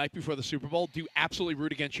cut the night before the Super Bowl, do you absolutely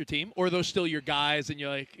root against your team? Or are those still your guys and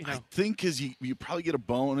you're like, I think because you probably get a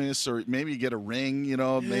bonus or maybe you get a ring,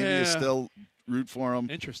 maybe you still root for them.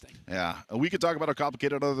 Interesting. Yeah. We could talk about how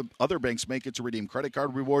complicated other banks make it to redeem credit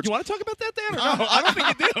card rewards. You want to talk about that, Dan? Or no? I don't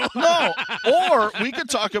think you do. No. Or we could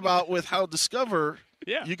talk about with how Discover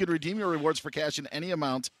you can redeem your rewards for cash in any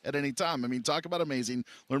amount at any time. I mean, talk about amazing.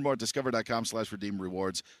 Learn more at discover.com/redeem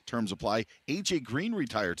rewards. Terms apply. A.J. Green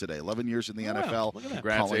retired today. 11 years in the NFL. Look at that.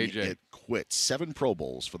 Congrats, calling AJ. it quits. 7 Pro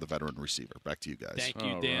Bowls for the veteran receiver. Back to you guys. Thank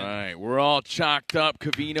you, All Dan. right. We're all chalked up.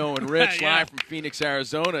 Covino and Rich Yeah. live from Phoenix,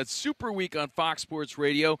 Arizona. It's Super Week on Fox Sports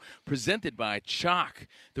Radio, presented by Chalk,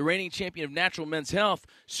 the reigning champion of natural men's health.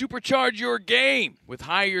 Supercharge your game with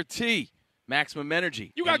higher T, maximum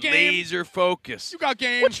energy, You got and game. laser focus. You got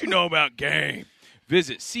game. What you know about game?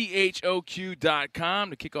 Visit CHOQ.com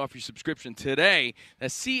to kick off your subscription today.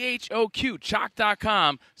 That's CHOQ,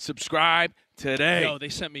 Chalk.com. Subscribe today. Yo, they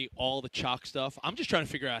sent me all the Chalk stuff. I'm just trying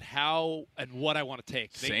to figure out how and what I want to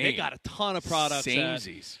take. They got a ton of products.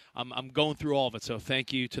 Samesies. I'm going through all of it, so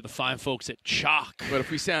thank you to the fine folks at Chalk. But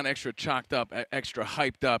if we sound extra chalked up, extra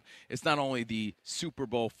hyped up, it's not only the Super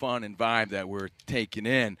Bowl fun and vibe that we're taking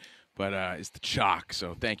in, but it's the Chalk.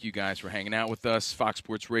 So thank you guys for hanging out with us. Fox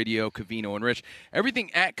Sports Radio, Covino and Rich.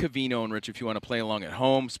 Everything at Covino and Rich if you want to play along at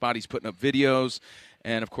home. Spotty's putting up videos.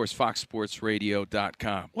 And, of course,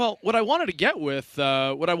 foxsportsradio.com. Well, what I wanted to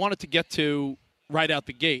get to right out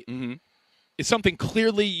the gate is something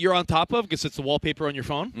clearly you're on top of because it's the wallpaper on your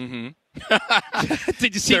phone. Mm-hmm.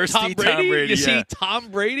 Did you see Thirsty Tom Brady? Tom Brady, You see yeah. Tom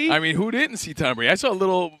Brady? I mean, who didn't see Tom Brady? I saw a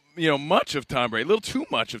little, much of Tom Brady, a little too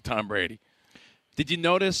much of Tom Brady. Did you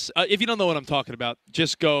notice? If you don't know what I'm talking about,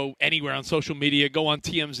 just go anywhere on social media. Go on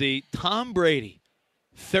TMZ. Tom Brady,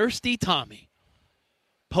 Thirsty Tommy,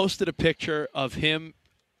 posted a picture of him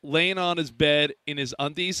laying on his bed in his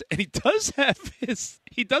undies, and he does have his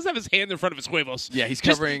hand in front of his huevos. Yeah, he's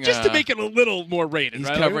covering just to make it a little more rated. He's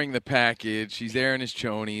right? covering the package. He's there in his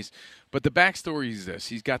chonies. But the backstory is this.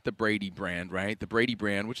 He's got the Brady brand, right? The Brady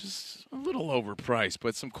brand, which is a little overpriced,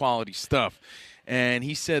 but some quality stuff. And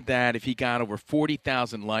he said that if he got over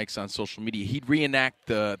 40,000 likes on social media, he'd reenact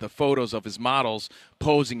the photos of his models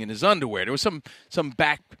posing in his underwear. There was some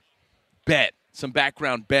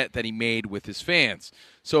background bet that he made with his fans.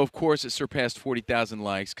 So, of course, it surpassed 40,000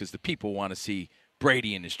 likes because the people want to see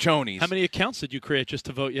Brady and his chonies. How many accounts did you create just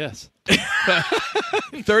to vote yes?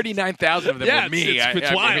 39,000 of them were me.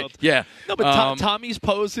 It's wild. Yeah. No, but Tommy's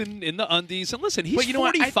posing in the undies. And listen, he's but you know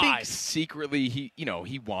 45. What? I think secretly he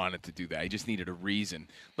wanted to do that. He just needed a reason.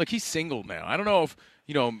 Look, he's single now. I don't know if,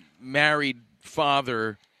 married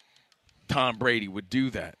father Tom Brady would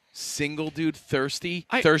do that. Single dude, thirsty,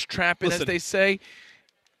 thirst trapping, as they say.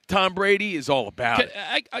 Tom Brady is all about it.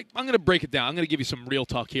 I'm going to break it down. I'm going to give you some real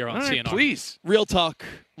talk here on CNR. Please. Real talk,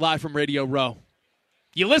 live from Radio Row.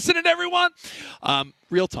 You listening, everyone?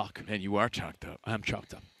 Real talk. And you are chalked up. I'm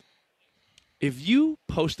chalked up. If you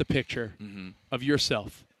post a picture of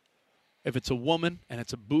yourself, if it's a woman and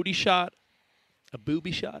it's a booty shot, a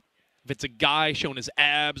booby shot, if it's a guy showing his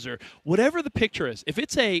abs or whatever the picture is, if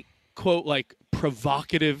it's a, quote, like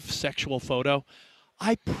provocative sexual photo,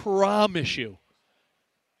 I promise you,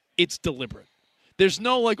 it's deliberate. There's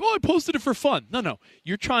no like, oh, I posted it for fun. No.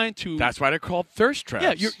 You're trying to. That's why they're called thirst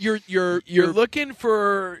traps. Yeah, you're looking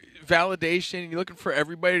for validation. You're looking for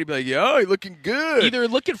everybody to be like, yo, you're looking good. Either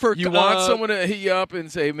looking for you want someone to hit you up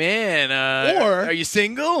and say, man, or are you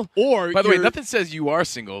single? Or by the way, nothing says you are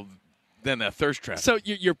single than a thirst trap. So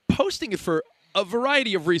you're posting it for a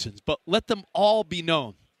variety of reasons, but let them all be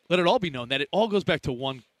known. Let it all be known that it all goes back to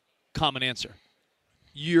one common answer.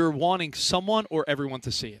 You're wanting someone or everyone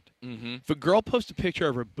to see it. Mm-hmm. If a girl posts a picture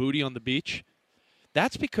of her booty on the beach,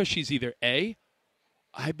 that's because she's either A,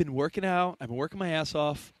 I've been working out, I've been working my ass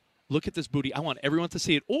off, look at this booty, I want everyone to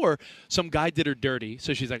see it, or some guy did her dirty,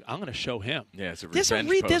 so she's like, I'm going to show him. Yeah, it's a revenge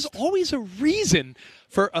post. There's always a reason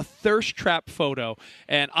for a thirst trap photo,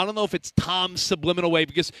 and I don't know if it's Tom's subliminal way,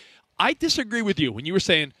 because I disagree with you when you were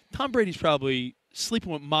saying Tom Brady's probably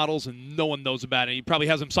sleeping with models and no one knows about it. He probably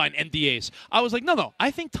has them sign NDAs. I was like, no.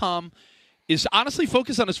 I think Tom is honestly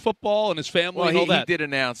focused on his football and his family and all that. He did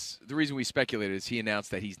announce, the reason we speculated is he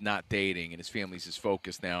announced that he's not dating and his family's his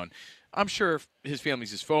focus now. And I'm sure his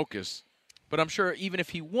family's his focus, but I'm sure even if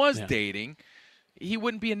he was dating, he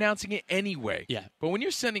wouldn't be announcing it anyway. Yeah. But when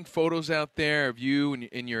you're sending photos out there of you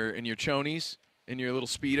in your chonies, in your little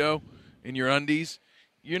Speedo, in your undies,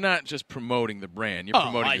 you're not just promoting the brand. You're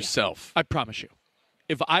promoting yourself. I promise you.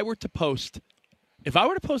 If I were to post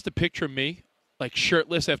a picture of me, like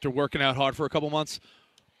shirtless after working out hard for a couple months,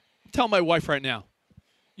 tell my wife right now,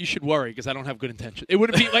 you should worry because I don't have good intention. It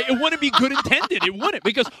wouldn't be good intended. It wouldn't,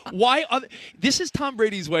 because why? This is Tom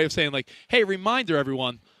Brady's way of saying, like, hey, reminder,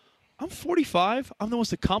 everyone, I'm 45. I'm the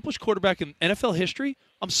most accomplished quarterback in NFL history.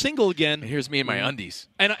 I'm single again. And here's me in my undies.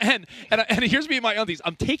 And here's me in my undies.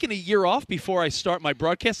 I'm taking a year off before I start my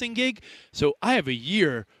broadcasting gig, so I have a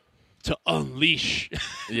year to unleash,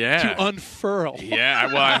 to unfurl. Yeah,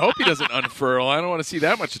 well, I hope he doesn't unfurl. I don't want to see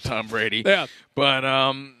that much of Tom Brady. Yeah.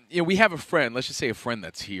 But, we have a friend. Let's just say a friend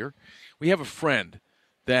that's here. We have a friend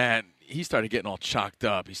that he started getting all chalked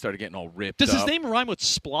up. He started getting all ripped up. Does his name rhyme with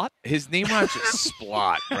Splot? His name rhymes with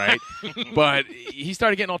Splot, right? But he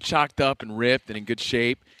started getting all chalked up and ripped and in good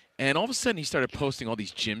shape. And all of a sudden, he started posting all these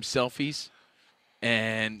gym selfies.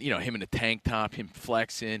 And, him in a tank top, him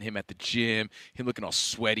flexing, him at the gym, him looking all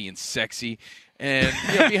sweaty and sexy. And,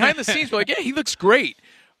 behind the scenes, we're like, yeah, he looks great.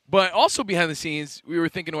 But also behind the scenes, we were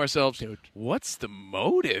thinking to ourselves, dude, what's the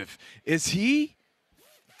motive? Is he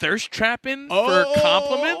thirst trapping for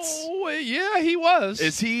compliments? Yeah, he was.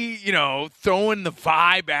 Is he, throwing the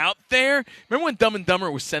vibe out there? Remember when Dumb and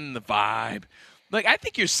Dumber was sending the vibe? Like, I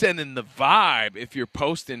think you're sending the vibe if you're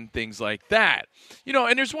posting things like that.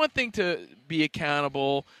 And there's one thing to be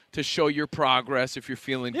accountable, to show your progress if you're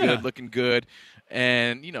feeling good, looking good,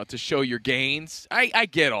 and, to show your gains. I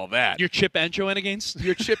get all that. Your Chip and Joanna gains?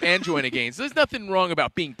 Your Chip and Joanna gains. There's nothing wrong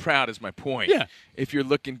about being proud is my point. Yeah. If you're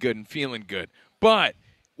looking good and feeling good. But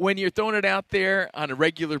when you're throwing it out there on a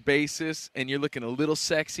regular basis and you're looking a little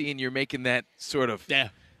sexy and you're making that sort of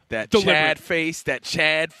that Chad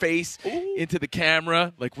face into the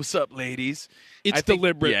camera, like, what's up, ladies? It's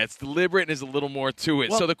deliberate. Yeah, it's deliberate and there's a little more to it.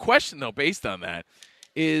 Well, so the question, though, based on that,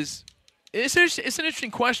 is it's an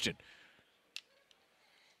interesting question.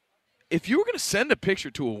 If you were going to send a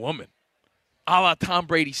picture to a woman, a la Tom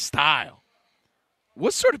Brady style,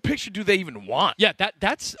 what sort of picture do they even want? Yeah,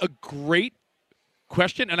 that's a great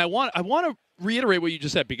question, and I want to reiterate what you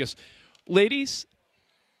just said, because, ladies,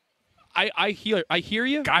 I hear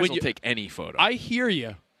you. Guys will take any photo. I hear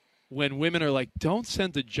you when women are like, don't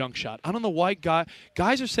send a junk shot. I don't know why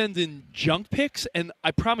guys are sending junk pics, and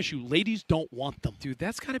I promise you, ladies don't want them. Dude,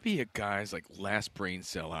 that's got to be a guy's last brain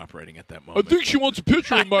cell operating at that moment. I think she wants a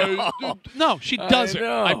picture of my... No, she doesn't.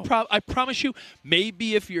 I I promise you,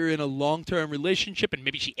 maybe if you're in a long-term relationship and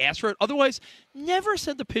maybe she asks for it. Otherwise, never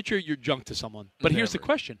send a picture of your junk to someone. But here's the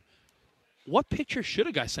question. What picture should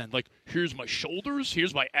a guy send? Like, here's my shoulders,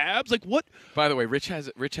 here's my abs. Like, what? By the way, Rich has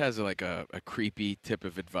a creepy tip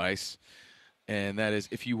of advice, and that is,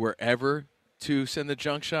 if you were ever to send the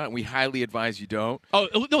junk shot, and we highly advise you don't. Oh,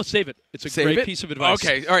 no, save it. It's a great piece of advice.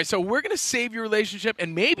 Okay, all right. So we're going to save your relationship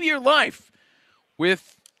and maybe your life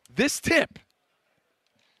with this tip.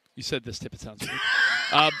 You said this tip. It sounds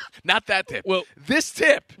weird. Not that tip. Well, this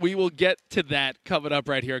tip. We will get to that coming up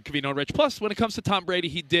right here at Covino and Rich. Plus, when it comes to Tom Brady,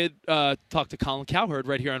 he did talk to Colin Cowherd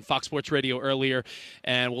right here on Fox Sports Radio earlier,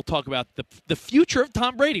 and we'll talk about the future of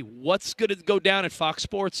Tom Brady. What's going to go down at Fox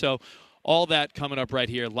Sports? So all that coming up right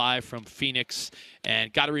here live from Phoenix.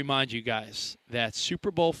 And got to remind you guys that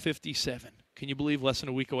Super Bowl 57. Can you believe less than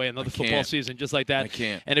a week away, another football season just like that? I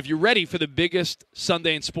can't. And if you're ready for the biggest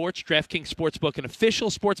Sunday in sports, DraftKings Sportsbook, an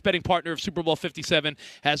official sports betting partner of Super Bowl 57,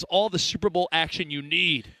 has all the Super Bowl action you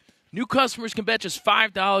need. New customers can bet just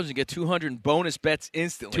 $5 and get $200 in bonus bets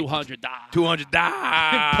instantly. $200.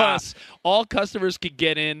 $200. Plus, all customers can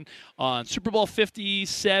get in on Super Bowl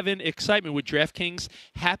 57 excitement with DraftKings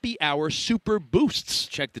Happy Hour Super Boosts.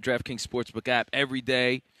 Check the DraftKings Sportsbook app every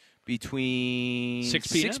day between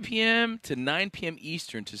 6 p.m. to 9 p.m.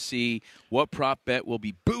 Eastern to see what prop bet will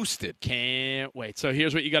be boosted. Can't wait. So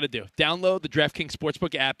here's what you got to do. Download the DraftKings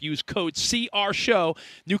Sportsbook app. Use code CRSHOW.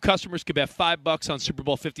 New customers can bet $5 on Super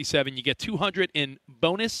Bowl 57. You get $200 in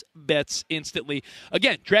bonus bets instantly.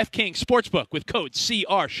 Again, DraftKings Sportsbook with code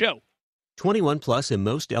CRSHOW. 21 plus in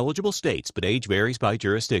most eligible states, but age varies by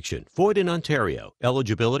jurisdiction. Void in Ontario.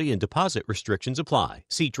 Eligibility and deposit restrictions apply.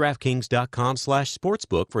 See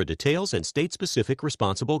DraftKings.com/sportsbook for details and state-specific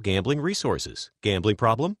responsible gambling resources. Gambling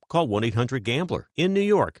problem? Call 1-800-GAMBLER. In New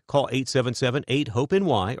York, call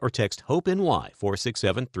 877-8-HOPE-NY or text HOPE-NY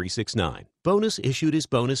 467-369. Bonus issued is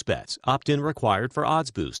bonus bets. Opt-in required for odds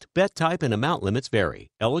boost. Bet type and amount limits vary.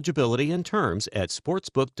 Eligibility and terms at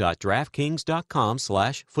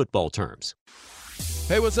sportsbook.draftkings.com/football terms.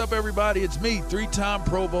 Hey, what's up, everybody? It's me, 3-time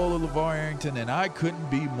Pro Bowler LeVar Arrington, and I couldn't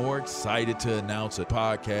be more excited to announce a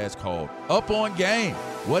podcast called Up On Game.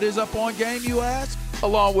 What is Up On Game, you ask?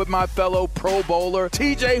 Along with my fellow Pro Bowler,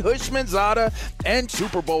 TJ Houshmandzadeh, and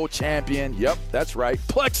Super Bowl champion, yep, that's right,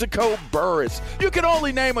 Plexico Burress. You can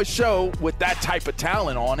only name a show with that type of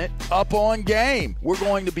talent on it. Up On Game. We're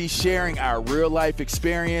going to be sharing our real-life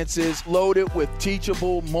experiences loaded with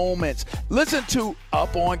teachable moments. Listen to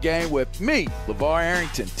Up On Game with me, LeVar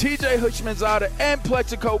Arrington, TJ Houshmandzadeh, and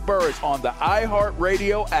Plexico Burress on the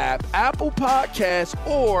iHeartRadio app, Apple Podcasts,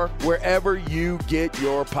 or wherever you get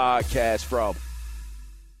your podcasts from.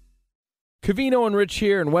 Covino and Rich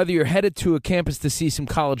here, and whether you're headed to a campus to see some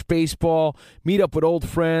college baseball, meet up with old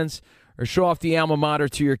friends, or show off the alma mater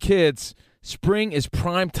to your kids, spring is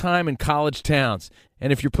prime time in college towns.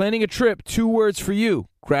 And if you're planning a trip, 2 words for you: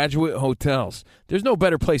 Graduate Hotels. There's no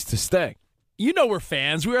better place to stay. You know we're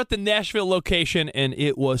fans. We were at the Nashville location, and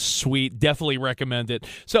it was sweet. Definitely recommend it.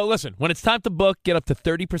 So listen, when it's time to book, get up to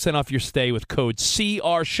 30% off your stay with code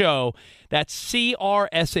CRSHOW. That's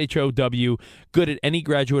CRSHOW. Good at any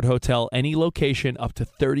Graduate Hotel, any location, up to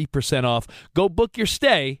 30% off. Go book your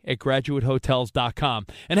stay at graduatehotels.com.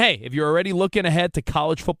 And hey, if you're already looking ahead to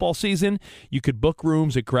college football season, you could book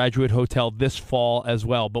rooms at Graduate Hotel this fall as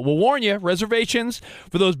well. But we'll warn you, reservations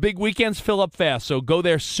for those big weekends fill up fast, so go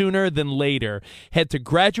there sooner than later. Head to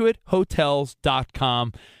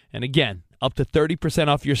graduatehotels.com. And again, up to 30%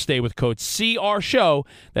 off your stay with code CRSHOW.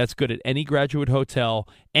 That's good at any Graduate Hotel,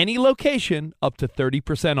 any location, up to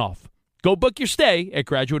 30% off. Go book your stay at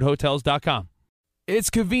graduatehotels.com. It's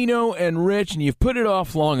Covino and Rich, and you've put it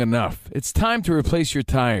off long enough. It's time to replace your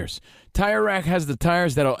tires. Tire Rack has the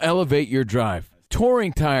tires that'll elevate your drive.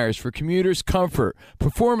 Touring tires for commuters' comfort,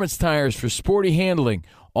 performance tires for sporty handling,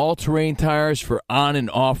 all-terrain tires for on- and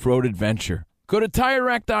off-road adventure. Go to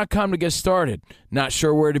TireRack.com to get started. Not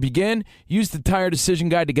sure where to begin? Use the Tire Decision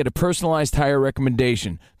Guide to get a personalized tire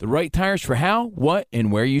recommendation. The right tires for how, what,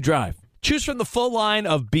 and where you drive. Choose from the full line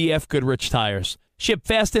of BF Goodrich tires. Ship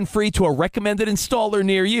fast and free to a recommended installer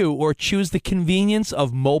near you, or choose the convenience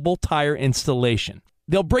of mobile tire installation.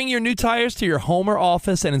 They'll bring your new tires to your home or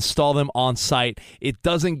office and install them on site. It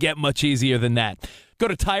doesn't get much easier than that. Go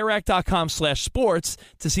to TireRack.com/sports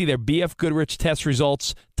to see their BF Goodrich test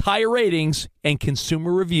results, tire ratings, and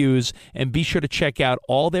consumer reviews, and be sure to check out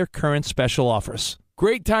all their current special offers.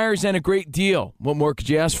 Great tires and a great deal. What more could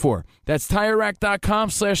you ask for? That's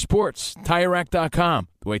TireRack.com/sports. TireRack.com,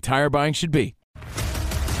 the way tire buying should be.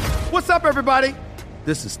 What's up, everybody?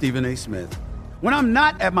 This is Stephen A. Smith. When I'm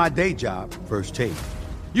not at my day job, First Take,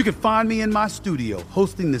 you can find me in my studio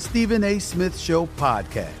hosting the Stephen A. Smith Show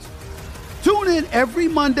podcast. Tune in every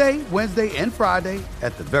Monday, Wednesday, and Friday,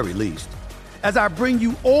 at the very least, as I bring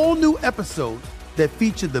you all new episodes that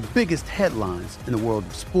feature the biggest headlines in the world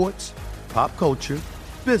of sports, pop culture,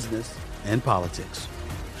 business, and politics.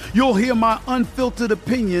 You'll hear my unfiltered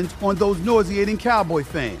opinions on those nauseating Cowboy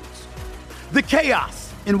fans, the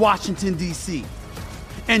chaos in Washington, D.C.,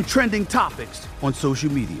 and trending topics on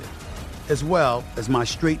social media, as well as my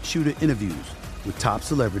straight shooter interviews with top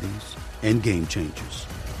celebrities and game changers.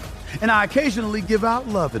 And I occasionally give out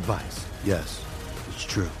love advice. Yes, it's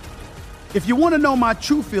true. If you want to know my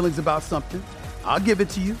true feelings about something, I'll give it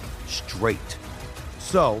to you straight.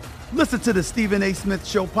 So listen to the Stephen A. Smith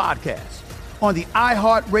Show podcast on the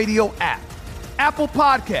iHeartRadio app, Apple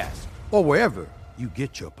Podcasts, or wherever you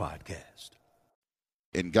get your podcast.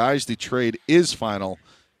 And guys, the trade is final.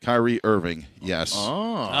 Kyrie Irving, yes.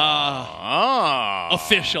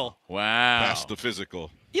 Official. Wow. Past the physical.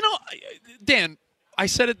 You know, Dan, I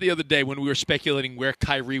said it the other day when we were speculating where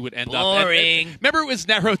Kyrie would end up. Boring. And remember, it was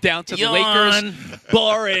narrowed down to Yawn. the Lakers.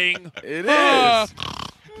 Boring. It is.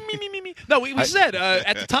 Me. No, we said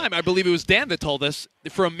at the time, I believe it was Dan that told us,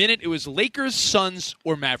 for a minute, it was Lakers, Suns,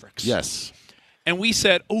 or Mavericks. Yes. And we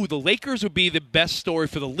said, the Lakers would be the best story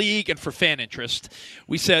for the league and for fan interest.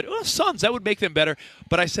 We said, Suns, that would make them better.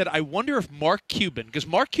 But I said, I wonder if Mark Cuban, because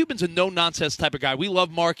Mark Cuban's a no-nonsense type of guy. We love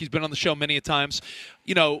Mark. He's been on the show many a times.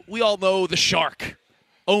 We all know the Shark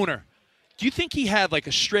owner. Do you think he had like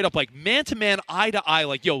a straight-up like man-to-man, eye-to-eye,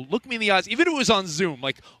 like, yo, look me in the eyes, even if it was on Zoom,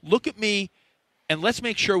 like, look at me and let's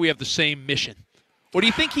make sure we have the same mission? Or do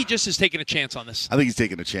you think he just is taking a chance on this? I think he's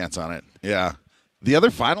taking a chance on it. Yeah. The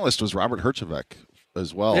other finalist was Robert Herjavec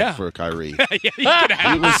as well for Kyrie. Barbara,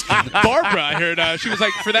 I heard. She was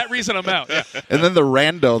like, for that reason, I'm out. Yeah. And then the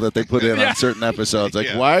rando that they put in on certain episodes, like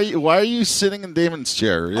why are you sitting in Damon's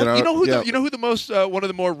chair? You know who the most one of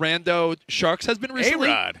the more rando Sharks has been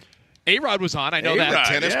recently? A-Rod was on. I know that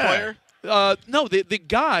tennis player. No, the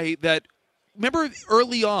guy that remember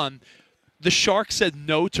early on, the Sharks said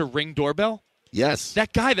no to Ring doorbell. Yes.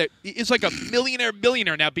 That guy that is like a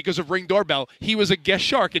billionaire now because of Ring doorbell. He was a guest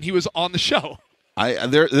Shark and he was on the show.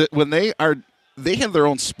 When they have their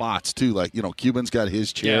own spots too. Like, Cuban's got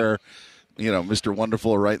his chair. Yeah. Mr.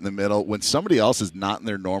 Wonderful right in the middle. When somebody else is not in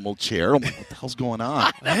their normal chair, I'm like, what the hell's going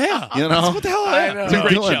on? Yeah. What the hell? I know. It's a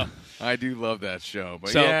great show. I do love that show.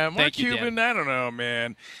 But so, Mark Cuban, I don't know,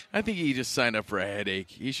 man. I think he just signed up for a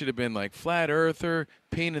headache. He should have been like flat earther,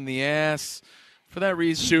 pain in the ass. For that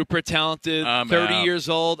reason, super talented, 30 years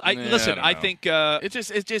old. I think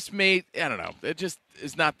it just made. I don't know. It just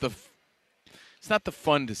is not the. It's not the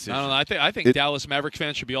fun decision. I don't know. I think Dallas Mavericks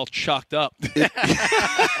fans should be all chalked up.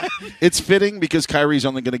 It's fitting because Kyrie's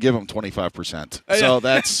only going to give him 25%. So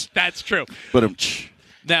that's true. But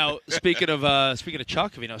now, speaking of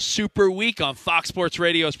Chalk, Super Week on Fox Sports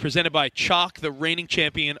Radio is presented by Chalk, the reigning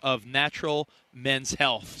champion of natural men's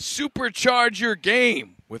health. Supercharge your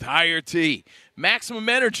game with higher T, maximum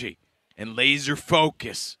energy, and laser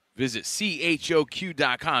focus. Visit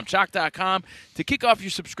CHOQ.com, Chalk.com to kick off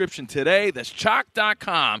your subscription today. That's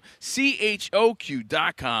Chalk.com,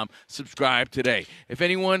 CHOQ.com. Subscribe today. If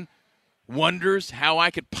anyone wonders how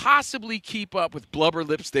I could possibly keep up with Blubber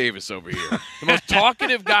Lips Davis over here, the most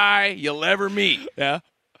talkative guy you'll ever meet. Yeah.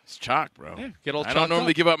 It's Chalk, bro. Yeah, get all I don't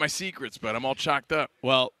normally up. give out my secrets, but I'm all chalked up.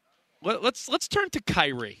 Well, let's turn to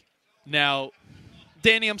Kyrie. Now,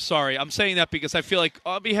 Danny, I'm sorry. I'm saying that because I feel like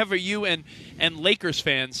on behalf of you and Lakers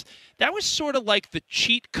fans, that was sort of like the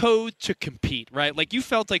cheat code to compete, right? Like you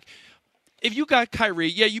felt like if you got Kyrie,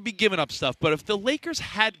 you'd be giving up stuff. But if the Lakers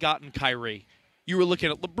had gotten Kyrie, you were looking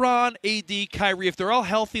at LeBron, AD, Kyrie. If they're all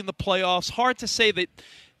healthy in the playoffs, hard to say that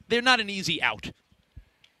they're not an easy out.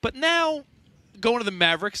 But now, going to the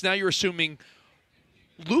Mavericks, now you're assuming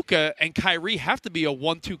Luka and Kyrie have to be a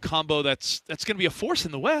 1-2 combo that's going to be a force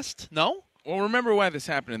in the West, no? Well, remember why this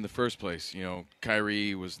happened in the first place.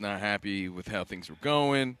 Kyrie was not happy with how things were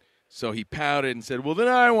going, so he pouted and said, well, then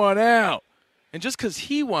I want out. And just because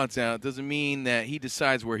he wants out doesn't mean that he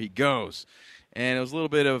decides where he goes. And it was a little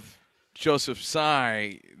bit of Joseph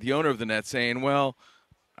Tsai, the owner of the Nets, saying, well,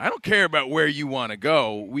 I don't care about where you want to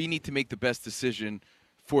go. We need to make the best decision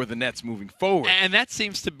for the Nets moving forward. And that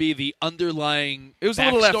seems to be the underlying It was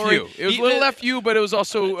backstory. a little FU. It was a little FU, but it was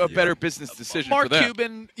also a better business decision Mark for them.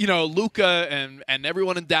 Cuban, Luka, and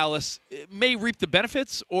everyone in Dallas may reap the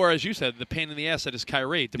benefits, or as you said, the pain in the ass that is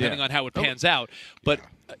Kyrie, depending on how it pans out. But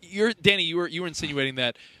Danny, you were insinuating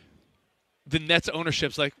that the Nets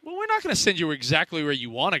ownership's like, well, we're not going to send you exactly where you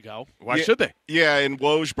want to go. Why should they? Yeah, and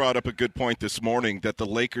Woj brought up a good point this morning that the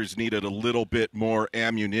Lakers needed a little bit more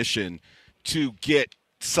ammunition to get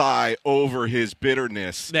Tsai over his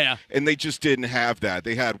bitterness. Yeah. And they just didn't have that.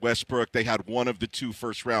 They had Westbrook. They had one of the 2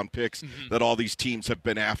 first-round picks that all these teams have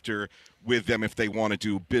been after with them if they want to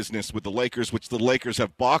do business with the Lakers, which the Lakers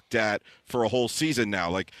have balked at for a whole season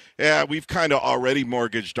now. Like, we've kind of already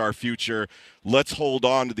mortgaged our future. Let's hold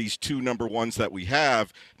on to these 2 number ones that we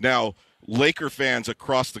have. Now, Laker fans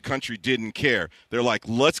across the country didn't care. They're like,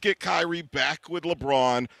 let's get Kyrie back with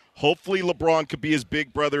LeBron. Hopefully LeBron could be his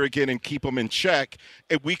big brother again and keep him in check,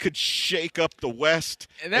 and we could shake up the West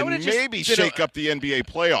and maybe shake up the NBA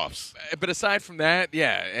playoffs. But aside from that,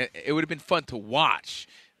 it would have been fun to watch,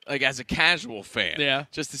 like as a casual fan,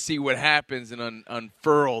 just to see what happens and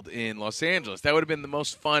unfurled in Los Angeles. That would have been the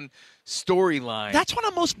most fun storyline. That's what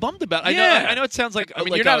I'm most bummed about. I know it sounds like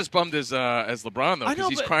you're not as bummed as LeBron though, because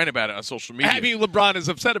he's crying about it on social media. I mean, LeBron is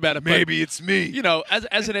upset about it. Maybe it's me.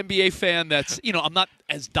 As an NBA fan, that's I'm not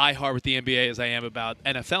as diehard with the NBA as I am about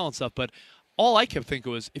NFL and stuff. But all I kept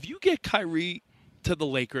thinking was, if you get Kyrie to the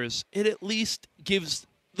Lakers, it at least gives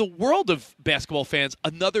the world of basketball fans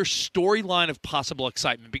another storyline of possible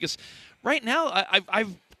excitement. Because right now,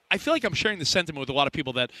 I feel like I'm sharing the sentiment with a lot of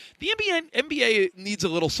people that the NBA needs a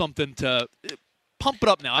little something to pump it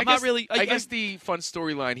up now. I guess the fun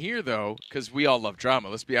storyline here, though, because we all love drama.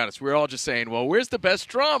 Let's be honest. We're all just saying, well, where's the best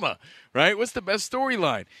drama, right? What's the best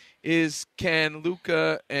storyline? Is can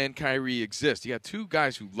Luka and Kyrie exist? You got two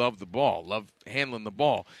guys who love the ball, love handling the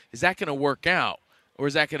ball. Is that going to work out, or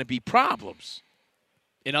is that going to be problems?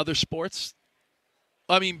 In other sports,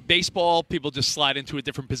 I mean, baseball, people just slide into a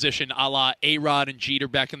different position, a la A-Rod and Jeter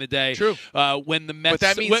back in the day. True. When the Mets, but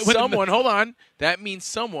that means hold on. That means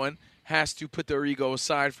someone has to put their ego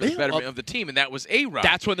aside for the betterment of the team, and that was A-Rod.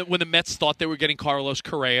 That's when the Mets thought they were getting Carlos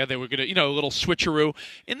Correa. They were going to, a little switcheroo.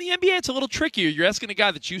 In the NBA, it's a little trickier. You're asking a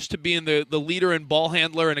guy that's used to being the leader and ball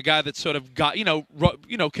handler and a guy that's sort of got,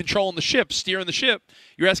 controlling the ship, steering the ship.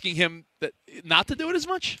 You're asking him not to do it as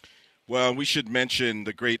much? Well, we should mention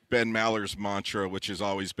the great Ben Maller's mantra, which has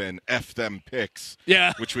always been F them picks,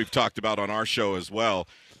 which we've talked about on our show as well.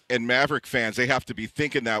 And Maverick fans, they have to be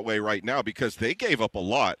thinking that way right now because they gave up a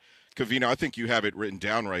lot. Covino, I think you have it written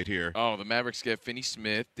down right here. Oh, the Mavericks get Finney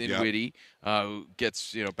Smith, Dinwiddie, who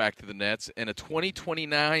gets back to the Nets, and a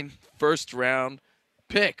 2029 first-round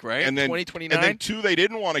pick, right? And then 2029. And then two they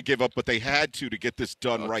didn't want to give up, but they had to get this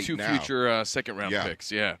done right two now. Two future second-round picks,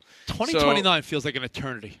 2029 feels like an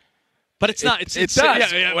eternity. But it's not. It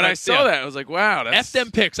does. When I saw that, I was like, wow. F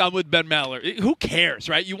them picks. I'm with Ben Maller. Who cares,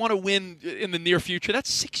 right? You want to win in the near future.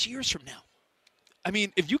 That's 6 years from now. I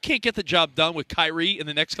mean, if you can't get the job done with Kyrie in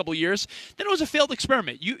the next couple of years, then it was a failed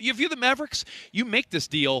experiment. You view the Mavericks, you make this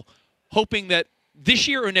deal hoping that this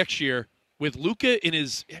year or next year with Luka in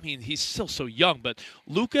his – I mean, he's still so young, but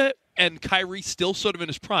Luka and Kyrie still sort of in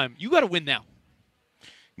his prime. You got to win now.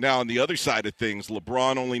 Now, on the other side of things,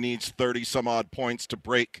 LeBron only needs 30-some-odd points to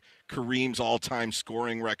break Kareem's all-time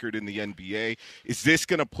scoring record in the NBA. Is this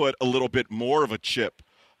going to put a little bit more of a chip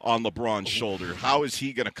on LeBron's shoulder? How is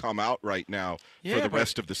he going to come out right now for the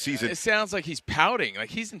rest of the season? It sounds like he's pouting. Like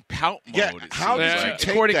he's in pout mode. Yeah, how did you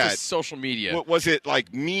take according that? To social media. What, was it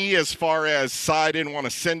like me as far as I didn't want to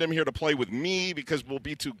send him here to play with me because we'll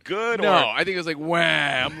be too good? No, or? I think it was like,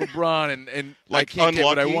 wow, I'm LeBron and like I can't get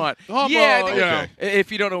what I unlucky? want. Oh, yeah, I think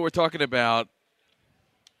if you don't know what we're talking about,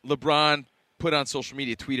 LeBron put on social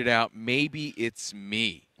media, tweeted out, maybe it's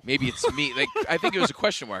me. Maybe it's me. Like I think it was a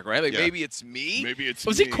question mark, right? Like maybe it's me. Maybe it's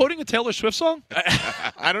Was me. he quoting a Taylor Swift song?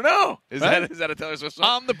 I don't know. Is that a Taylor Swift song?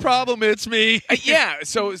 I'm the problem. It's me. Yeah.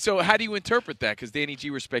 So how do you interpret that? Because Danny G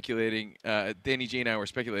and I were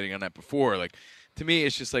speculating on that before. Like to me,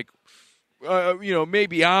 it's just like,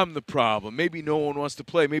 maybe I'm the problem. Maybe no one wants to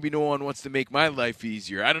play. Maybe no one wants to make my life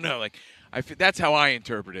easier. I don't know. Like. That's how I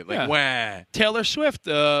interpret it. Like, wah. Taylor Swift,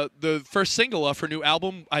 the first single off her new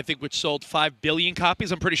album, I think, which sold 5 billion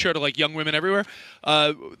copies. I'm pretty sure to like young women everywhere.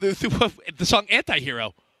 The song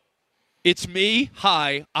 "Antihero." It's me.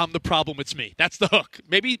 Hi, I'm the problem. It's me. That's the hook.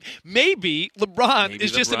 Maybe LeBron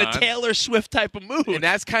is just in a Taylor Swift type of mood, and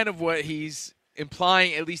that's kind of what he's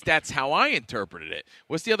implying. At least that's how I interpreted it.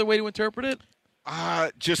 What's the other way to interpret it?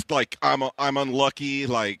 Just like I'm unlucky.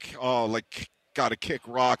 Got to kick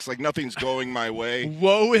rocks. Like nothing's going my way.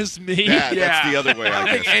 Woe is me. That's the other way. I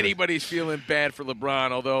don't think anybody's feeling bad for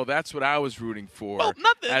LeBron, although that's what I was rooting for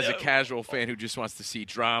as a casual fan who just wants to see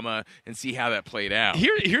drama and see how that played out.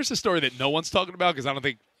 Here's the story that no one's talking about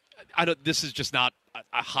because this is just not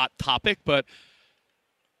a hot topic, but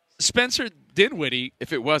Spencer Dinwiddie.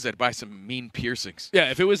 If it was, I'd buy some mean piercings. Yeah,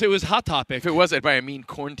 if it was Hot Topic. If it was, I'd buy a mean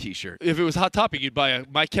corn T-shirt. If it was Hot Topic, you'd buy a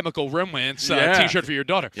My Chemical Romance T-shirt for your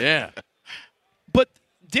daughter. Yeah. But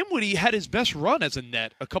Dinwiddie had his best run as a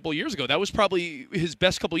net a couple of years ago. That was probably his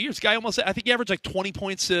best couple of years. Guy I think he averaged like 20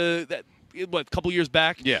 points a couple of years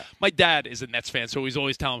back. Yeah. My dad is a Nets fan, so he's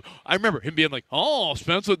always telling me. I remember him being like, oh,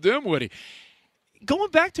 Spencer Dinwiddie.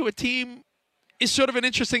 Going back to a team is sort of an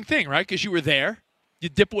interesting thing, right? Because you were there. You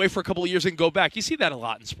dip away for a couple of years and go back. You see that a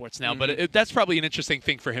lot in sports now, but that's probably an interesting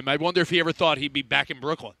thing for him. I wonder if he ever thought he'd be back in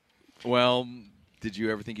Brooklyn. Well, did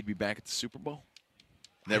you ever think he'd be back at the Super Bowl?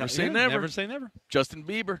 Never say never. Never say never. Justin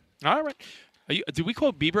Bieber. All right. Did we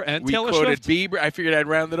quote Bieber and Taylor Swift? We Swift? quoted Bieber. I figured I'd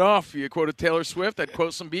round it off. You quoted Taylor Swift. I'd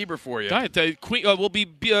quote some Bieber for you. All right. We'll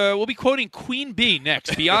be quoting Queen Bee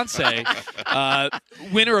next. Beyonce,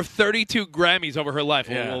 winner of 32 Grammys over her life.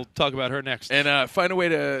 Yeah. We'll talk about her next. And find a way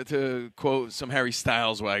to quote some Harry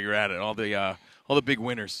Styles while you're at it. All the big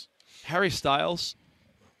winners. Harry Styles,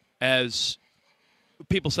 as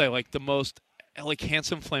people say, like the most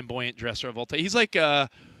handsome, flamboyant dresser of all time. He's like the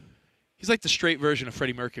straight version of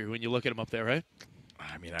Freddie Mercury when you look at him up there, right?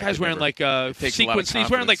 I mean, Guy's wearing like sequence. He's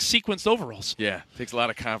wearing like sequenced overalls. Yeah, takes a lot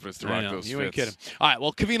of confidence to rock those You fits. ain't kidding. All right,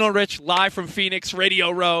 well, Covino Rich live from Phoenix,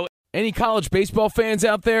 Radio Row. Any college baseball fans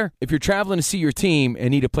out there? If you're traveling to see your team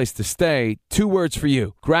and need a place to stay, 2 words for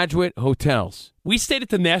you: Graduate Hotels. We stayed at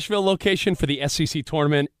the Nashville location for the SEC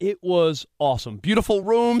tournament. It was awesome. Beautiful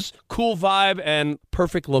rooms, cool vibe, and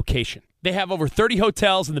perfect location. They have over 30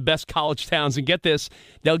 hotels in the best college towns, and get this,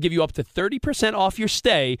 they'll give you up to 30% off your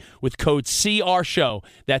stay with code CRSHOW.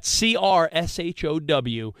 That's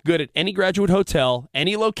CRSHOW. Good at any Graduate Hotel,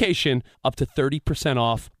 any location, up to 30%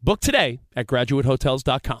 off. Book today at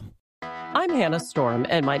graduatehotels.com. I'm Hannah Storm,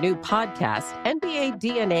 and my new podcast, NBA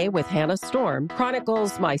DNA with Hannah Storm,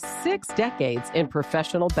 chronicles my 6 decades in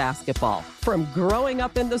professional basketball. From growing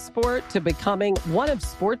up in the sport to becoming one of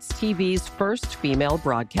sports TV's first female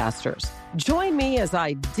broadcasters. Join me as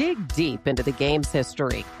I dig deep into the game's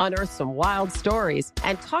history, unearth some wild stories,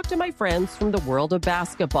 and talk to my friends from the world of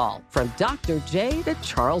basketball, from Dr. J to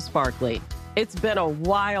Charles Barkley. It's been a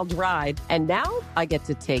wild ride, and now I get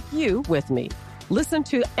to take you with me. Listen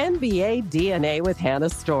to NBA DNA with Hannah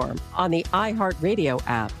Storm on the iHeartRadio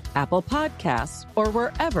app, Apple Podcasts, or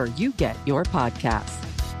wherever you get your podcasts.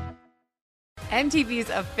 MTV's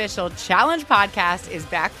official Challenge podcast is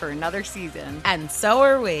back for another season. And so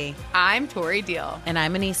are we. I'm Tori Deal. And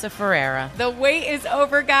I'm Anissa Ferreira. The wait is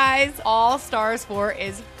over, guys. All Stars 4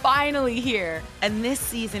 is finally here. And this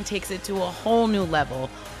season takes it to a whole new level.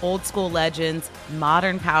 Old school legends,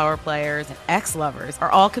 modern power players, and ex-lovers are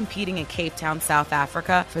all competing in Cape Town, South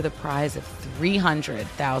Africa for the prize of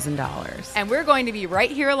 $300,000. And we're going to be right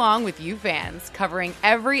here along with you fans, covering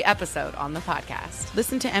every episode on the podcast.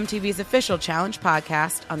 Listen to MTV's official Challenge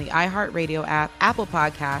podcast on the iHeartRadio app, Apple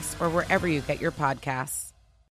Podcasts, or wherever you get your podcasts.